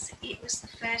because it was the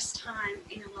first time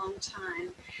in a long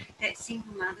time that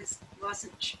single mothers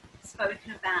wasn't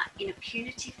spoken about in a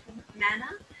punitive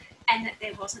manner, and that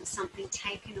there wasn't something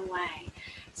taken away.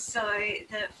 So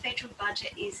the federal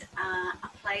budget is a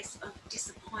place of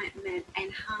disappointment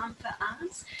and harm for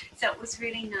us. So it was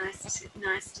really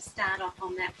nice to start off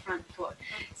on that front foot.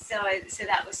 So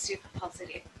that was super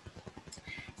positive.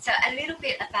 So a little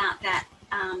bit about that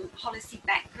policy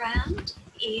background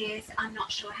is, I'm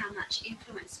not sure how much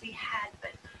influence we had,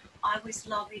 but I was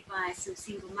lobbied by some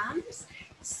single mums.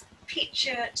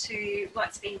 Picture to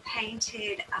what's been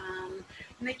painted,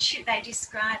 mature, they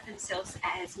describe themselves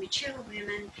as mature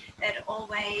women that had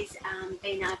always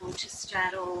been able to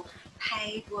straddle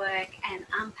paid work and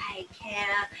unpaid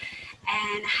care,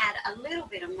 and had a little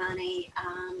bit of money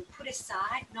put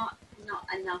aside, not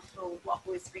enough for what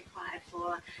was required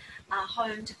for a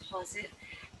home deposit,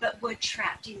 but were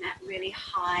trapped in that really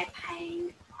high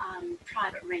paying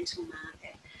private rental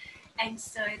market. And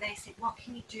so they said, what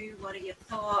can you do? What are your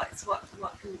thoughts? What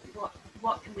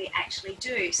can we actually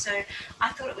do? So I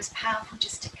thought it was powerful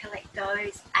just to collect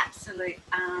those absolute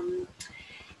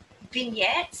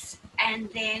vignettes, and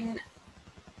then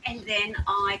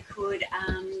I could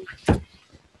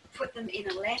put them in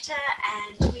a letter,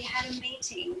 and we had a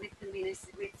meeting with the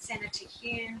minister, with Senator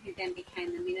Hume, who then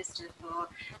became the Minister for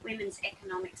Women's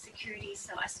Economic Security.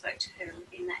 So I spoke to her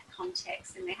in that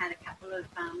context, and we had a couple of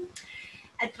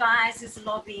advisors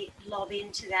lob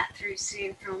into that through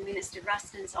Zoom from Minister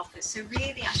Ruston's office. So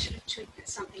really I should have tweaked that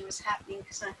something was happening,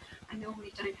 because I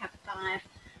normally don't have 5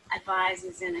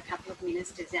 advisors and a couple of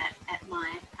ministers at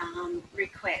my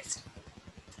request.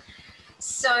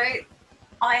 So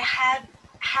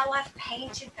how I've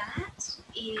painted that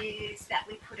is that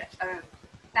we put a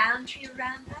boundary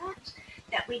around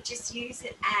that we just use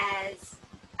it as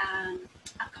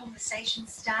a conversation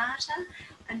starter,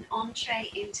 an entree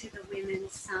into the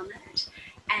Women's Summit,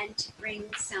 and to bring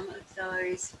some of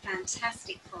those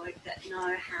fantastic folk that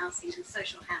know housing and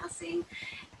social housing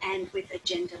and with a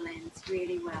gender lens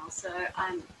really well. So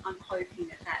I'm hoping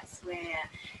that that's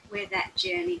where that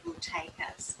journey will take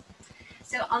us.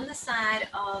 So on the side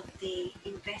of the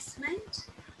investment,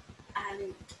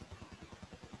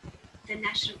 the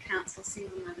National Council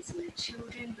Single Mothers and Their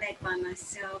Children, led by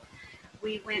myself,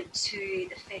 we went to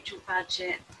the federal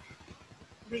budget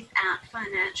without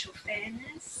financial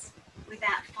fairness,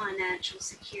 without financial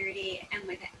security, and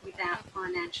without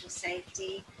financial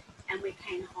safety, and we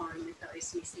came home with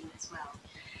those missing as well.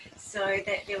 So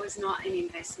that there was not an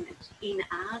investment in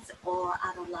us or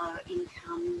other lower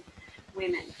income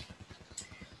women.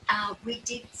 We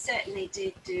certainly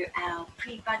did do our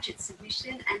pre-budget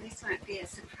submission, and this won't be a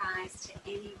surprise to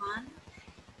anyone.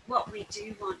 What we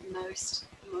do want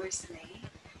mostly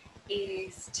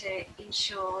is to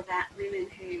ensure that women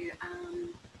who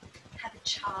have a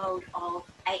child of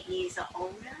 8 years or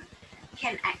older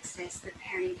can access the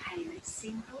parenting payment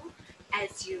single.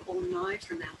 As you all know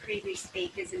from our previous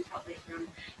speakers, and probably from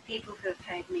people who have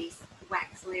heard me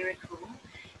wax lyrical,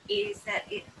 is that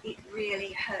it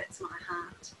really hurts my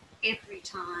heart every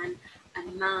time a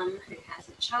mum who has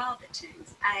a child that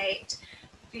turns 8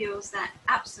 feels that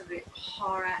absolute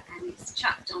horror and is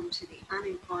chucked onto the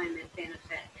unemployment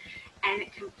benefit, and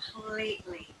it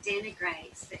completely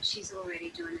denigrates that she's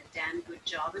already doing a damn good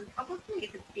job, and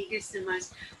probably the biggest and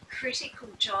most critical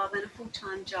job, and a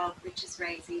full-time job, which is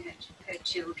raising her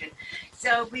children.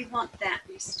 So we want that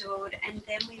restored, and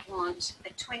then we want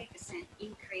a 20%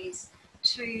 increase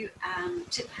to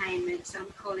payments. I'm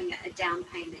calling it a down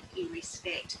payment in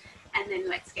respect, and then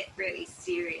let's get really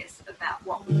serious about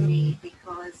what we need,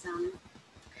 because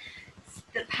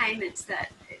the payments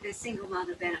that the single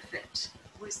mother benefit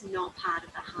was not part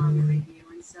of the Harmer review,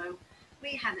 and so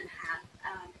we haven't had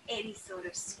any sort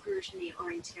of scrutiny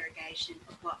or interrogation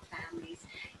of what families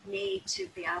need to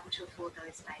be able to afford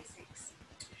those basics.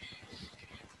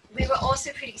 We were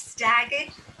also pretty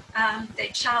staggered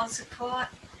that child support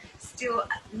still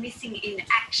missing in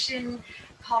action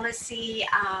policy,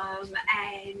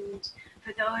 and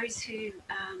for those who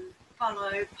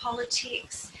follow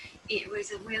politics, it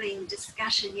was a willing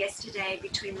discussion yesterday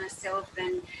between myself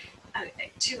and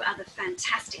 2 other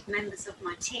fantastic members of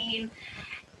my team,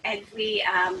 and we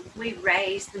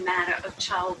raised the matter of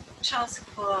child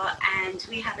support, and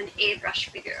we have an airbrush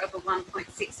figure of a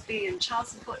 1.6 billion child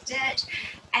support debt.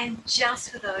 And just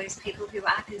for those people who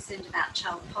are concerned about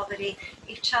child poverty,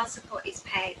 if child support is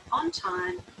paid on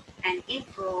time and in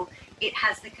full, it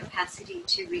has the capacity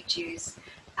to reduce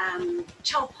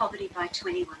child poverty by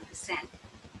 21%.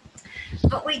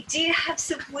 But we did have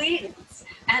some wins.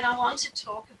 And I want to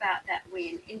talk about that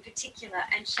win in particular,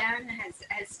 and Sharon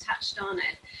has touched on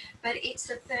it, but it's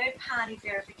a third-party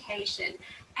verification.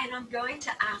 And I'm going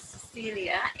to ask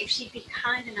Cecilia if she'd be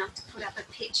kind enough to put up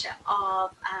a picture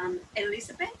of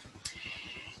Elizabeth.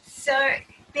 So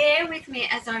bear with me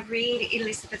as I read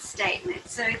Elizabeth's statement.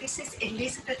 So this is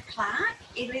Elizabeth Clark.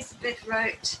 Elizabeth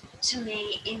wrote to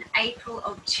me in April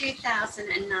of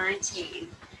 2019,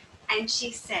 and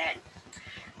she said,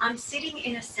 I'm sitting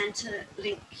in a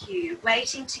Centrelink queue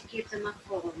waiting to give them a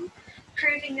form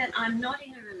proving that I'm not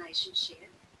in a relationship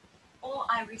or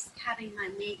I risk having my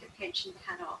meagre pension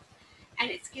cut off,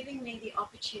 and it's giving me the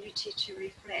opportunity to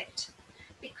reflect,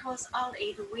 because I'll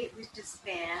either weep with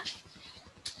despair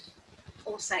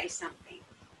or say something.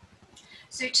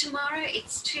 So tomorrow,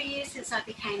 it's 2 years since I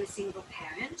became a single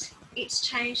parent. It's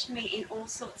changed me in all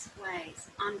sorts of ways.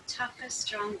 I'm tougher,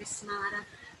 stronger, smarter,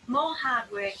 more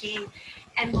hardworking,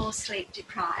 and more sleep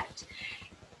deprived.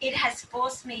 It has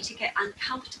forced me to get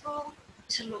uncomfortable,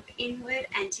 to look inward,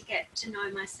 and to get to know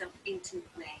myself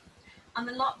intimately. I'm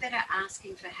a lot better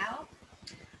asking for help.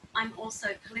 I'm also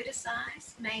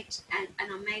politicised, and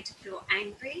I'm made to feel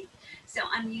angry, so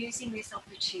I'm using this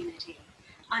opportunity.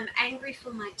 I'm angry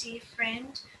for my dear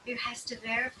friend who has to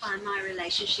verify my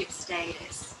relationship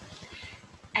status,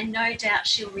 and no doubt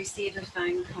she'll receive a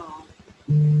phone call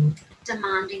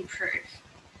demanding proof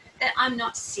that I'm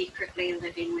not secretly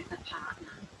living with a partner.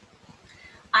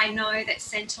 I know that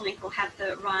Centrelink will have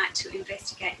the right to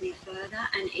investigate me further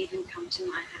and even come to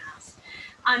my house.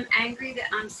 I'm angry that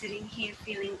I'm sitting here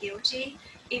feeling guilty,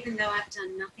 even though I've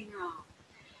done nothing wrong.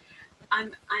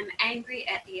 I'm angry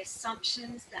at the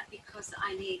assumptions that because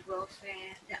I need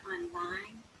welfare, that I'm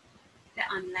lying, that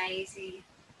I'm lazy,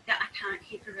 that I can't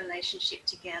keep a relationship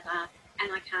together,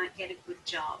 and I can't get a good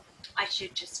job. I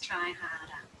should just try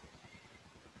harder.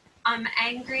 I'm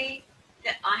angry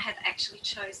that I have actually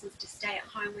chosen to stay at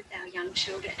home with our young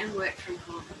children and work from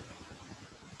home.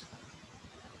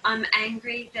 I'm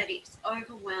angry that it's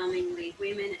overwhelmingly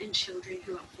women and children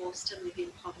who are forced to live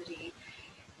in poverty.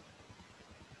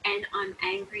 And I'm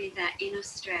angry that in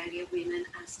Australia, women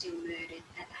are still murdered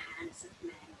at the hands of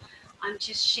men. I'm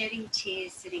just shedding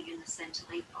tears sitting in the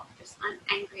Centrelink office. I'm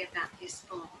angry about this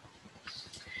form.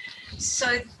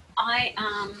 So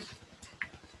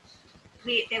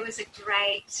there was a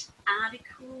great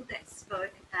article that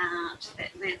spoke about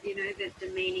that, you know, the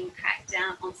demeaning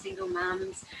crackdown on single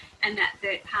mums, and that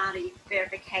third-party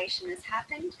verification has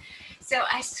happened. So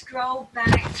I scrolled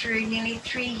back through nearly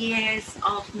 3 years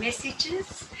of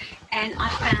messages, and I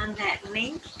found that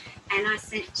link, and I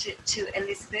sent it to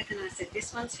Elizabeth, and I said,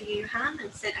 this one's for you, hun,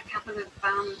 and sent a couple of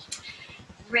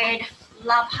red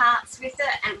love hearts with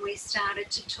it, and we started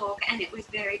to talk, and it was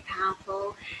very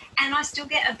powerful. And I still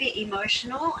get a bit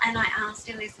emotional, and I asked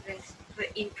Elizabeth,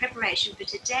 in preparation for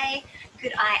today,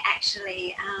 could I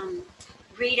actually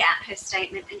read out her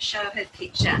statement and show her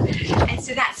picture? And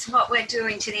so that's what we're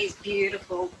doing to these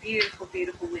beautiful, beautiful,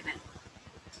 beautiful women.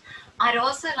 I'd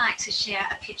also like to share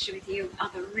a picture with you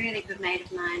of a really good mate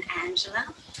of mine,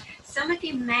 Angela. Some of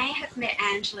you may have met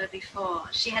Angela before.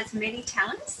 She has many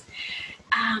talents.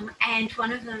 And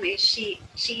one of them is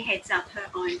she heads up her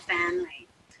own family.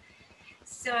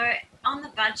 So on the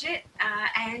budget,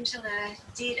 Angela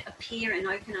did appear and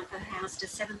open up her house to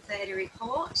 7:30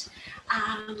 report.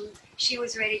 She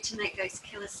was ready to make those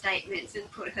killer statements and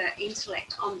put her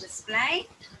intellect on display.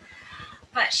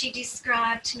 But she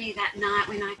described to me that night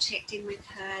when I checked in with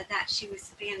her that she was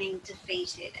feeling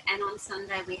defeated. And on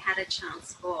Sunday, we had a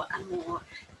chance for a more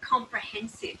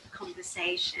comprehensive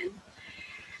conversation.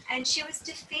 And she was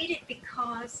defeated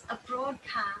because a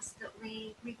broadcast that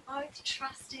we both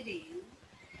trusted in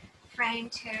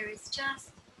framed her as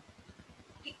just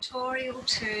pictorial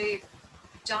to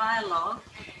dialogue,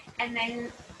 and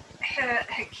then her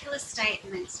killer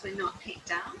statements were not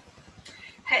picked up.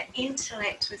 Her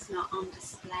intellect was not on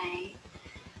display,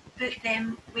 but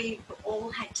then we all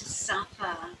had to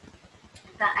suffer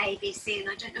the ABC, and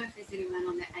I don't know if there's anyone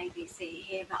on the ABC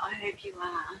here, but I hope you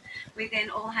are. We then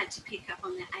all had to pick up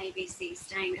on the ABC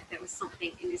saying that there was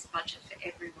something in this budget for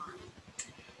everyone.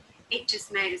 It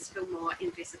just made us feel more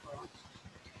invisible.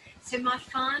 So my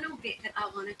final bit that I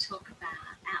want to talk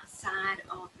about outside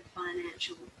of the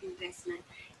financial investment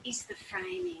is the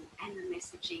framing and the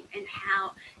messaging, and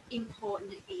how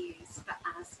important it is for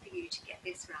us, for you to get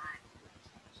this right.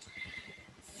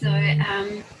 So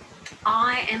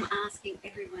I am asking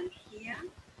everyone here,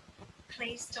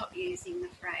 please stop using the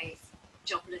phrase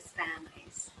jobless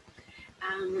families.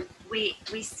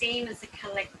 We seem as a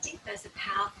collective, as a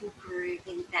powerful group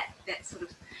in that sort of,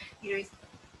 you know,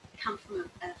 come from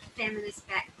a feminist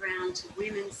background, to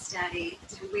women's study,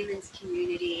 to women's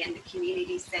community and the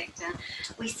community sector,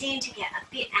 we seem to get a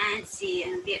bit antsy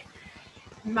and a bit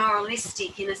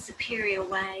moralistic in a superior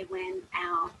way when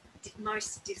our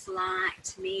most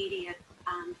disliked media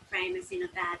frame us in a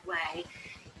bad way,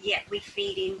 yet we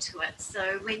feed into it.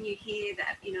 So when you hear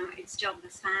that, you know, it's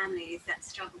jobless families that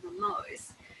struggle the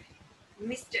most,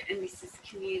 Mr. and Mrs.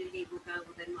 Community will go,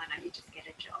 well, then why don't you just get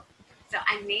a job? So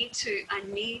I need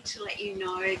to let you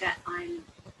know that I'm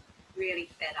really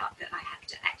fed up that I have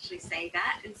to actually say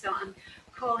that. And so I'm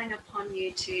calling upon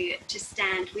you to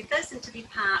stand with us and to be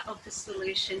part of the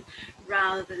solution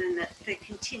rather than the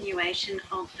continuation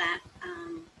of that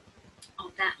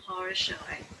horror show.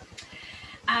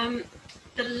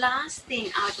 The last thing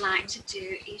I'd like to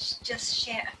do is just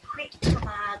share a quick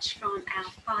collage from our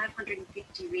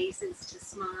 550 Reasons to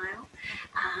Smile.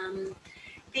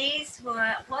 These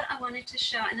were what I wanted to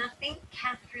show, and I think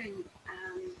Catherine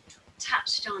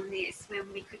touched on this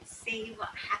when we could see what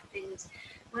happened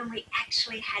when we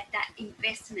actually had that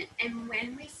investment and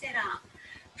when we set up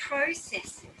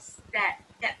processes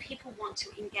that people want to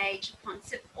engage upon.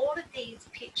 So all of these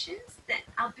pictures that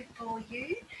are before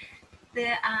you,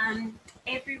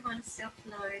 everyone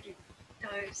self-loaded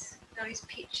those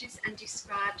pictures and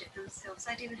described it themselves.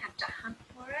 I didn't have to hunt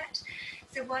for it.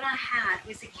 So what I had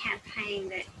was a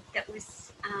campaign that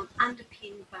was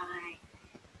underpinned by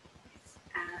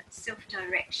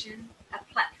self-direction,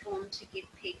 a platform to give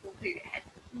people who had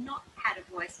not had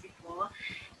a voice before,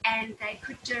 and they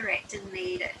could direct and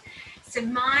lead it. So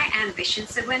my ambition,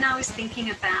 so when I was thinking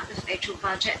about the federal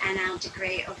budget and our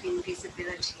degree of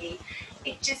invisibility,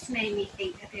 it just made me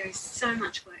think that there is so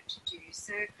much work to do.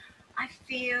 So I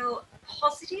feel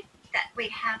positive that we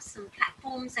have some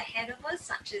platforms ahead of us,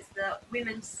 such as the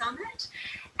Women's Summit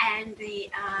and the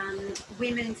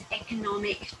Women's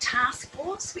Economic Task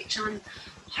Force, which I'm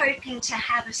hoping to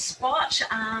have a spot,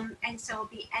 and so I'll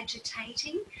be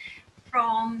agitating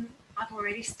from, I've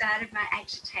already started my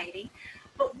agitating,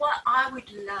 but what I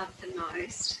would love the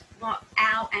most, what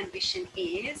our ambition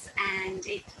is, and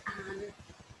it,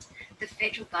 the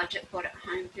federal budget brought it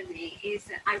home for me, is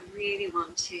that I really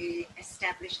want to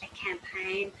establish a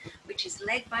campaign which is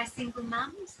led by single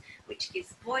mums, which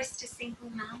gives voice to single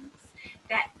mums,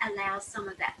 that allows some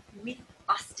of that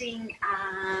myth-busting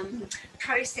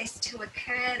process to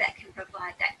occur, that can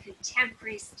provide that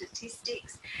contemporary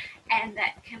statistics, and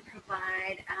that can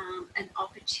provide an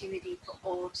opportunity for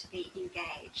all to be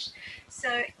engaged.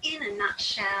 So in a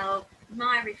nutshell,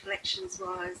 my reflections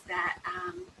was that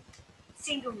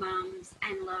single mums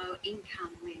and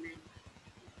low-income women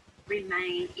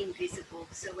remain invisible,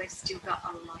 so we've still got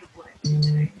a lot of work to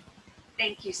do.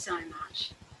 Thank you so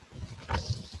much.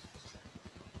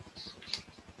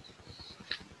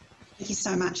 Thank you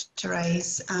so much,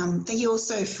 Terese. Thank you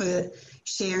also for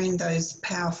sharing those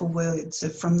powerful words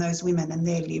from those women and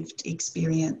their lived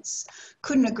experience.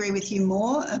 Couldn't agree with you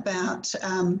more about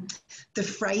the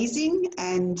phrasing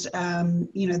and,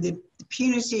 you know, the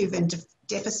punitive and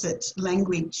deficit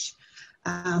language.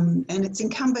 And it's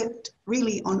incumbent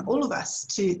really on all of us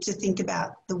to think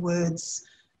about the words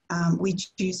we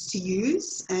choose to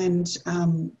use and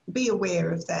be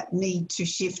aware of that need to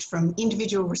shift from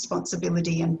individual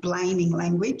responsibility and blaming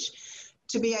language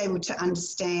to be able to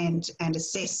understand and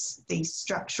assess these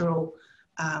structural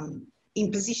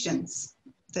impositions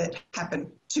that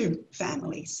happen to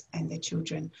families and their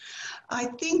children. I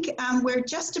think we're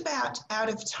just about out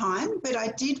of time, but I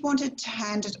did wanted to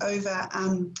hand it over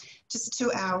just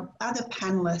to our other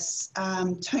panellists,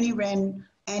 Tony Wren,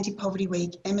 Anti-Poverty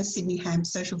Week, Emma Sydney-Ham,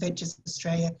 Social Ventures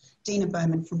Australia, Dina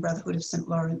Bowman from Brotherhood of St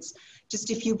Laurence. Just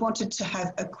if you wanted to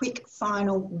have a quick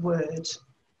final word.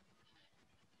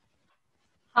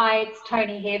 Hi, it's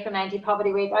Tony here from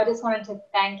Anti-Poverty Week. I just wanted to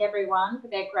thank everyone for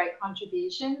their great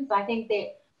contributions. I think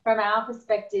that from our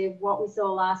perspective, what we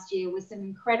saw last year was some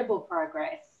incredible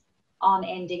progress on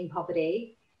ending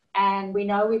poverty. And we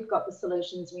know we've got the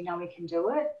solutions, we know we can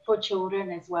do it for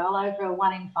children as well. Over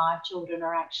 1 in 5 children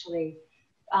are actually,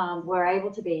 were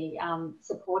able to be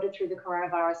supported through the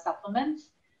coronavirus supplement.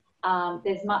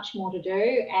 There's much more to do,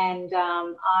 and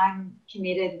I'm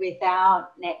committed with our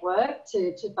network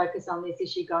to focus on this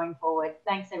issue going forward.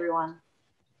 Thanks, everyone.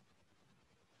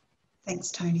 Thanks,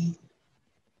 Tony.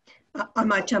 I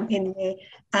might jump in here.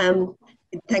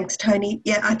 Thanks, Tony.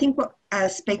 Yeah, I think what our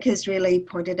speakers really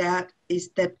pointed out is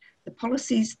that the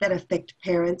policies that affect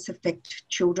parents affect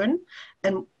children,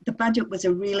 and the budget was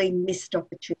a really missed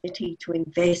opportunity to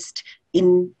invest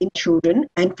in children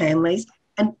and families,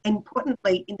 and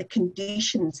importantly in the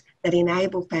conditions that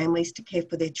enable families to care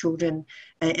for their children.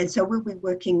 And so we'll be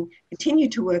continue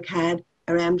to work hard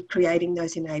around creating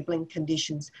those enabling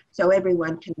conditions so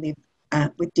everyone can live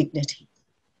with dignity.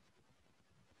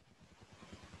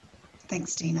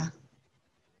 Thanks, Dina.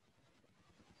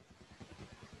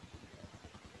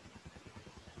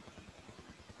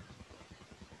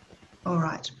 All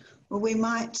right. Well, we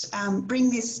might bring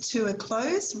this to a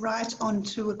close right on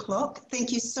 2 o'clock.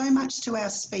 Thank you so much to our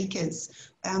speakers.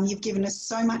 You've given us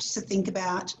so much to think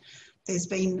about. There's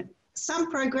been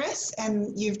some progress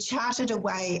and you've charted a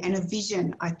way and a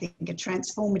vision, I think, a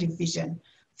transformative vision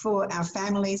for our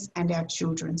families and our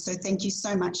children. So thank you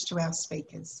so much to our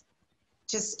speakers.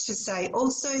 Just to say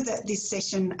also that this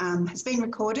session has been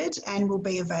recorded and will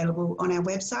be available on our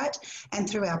website and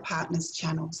through our partners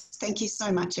channels. Thank you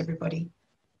so much, everybody.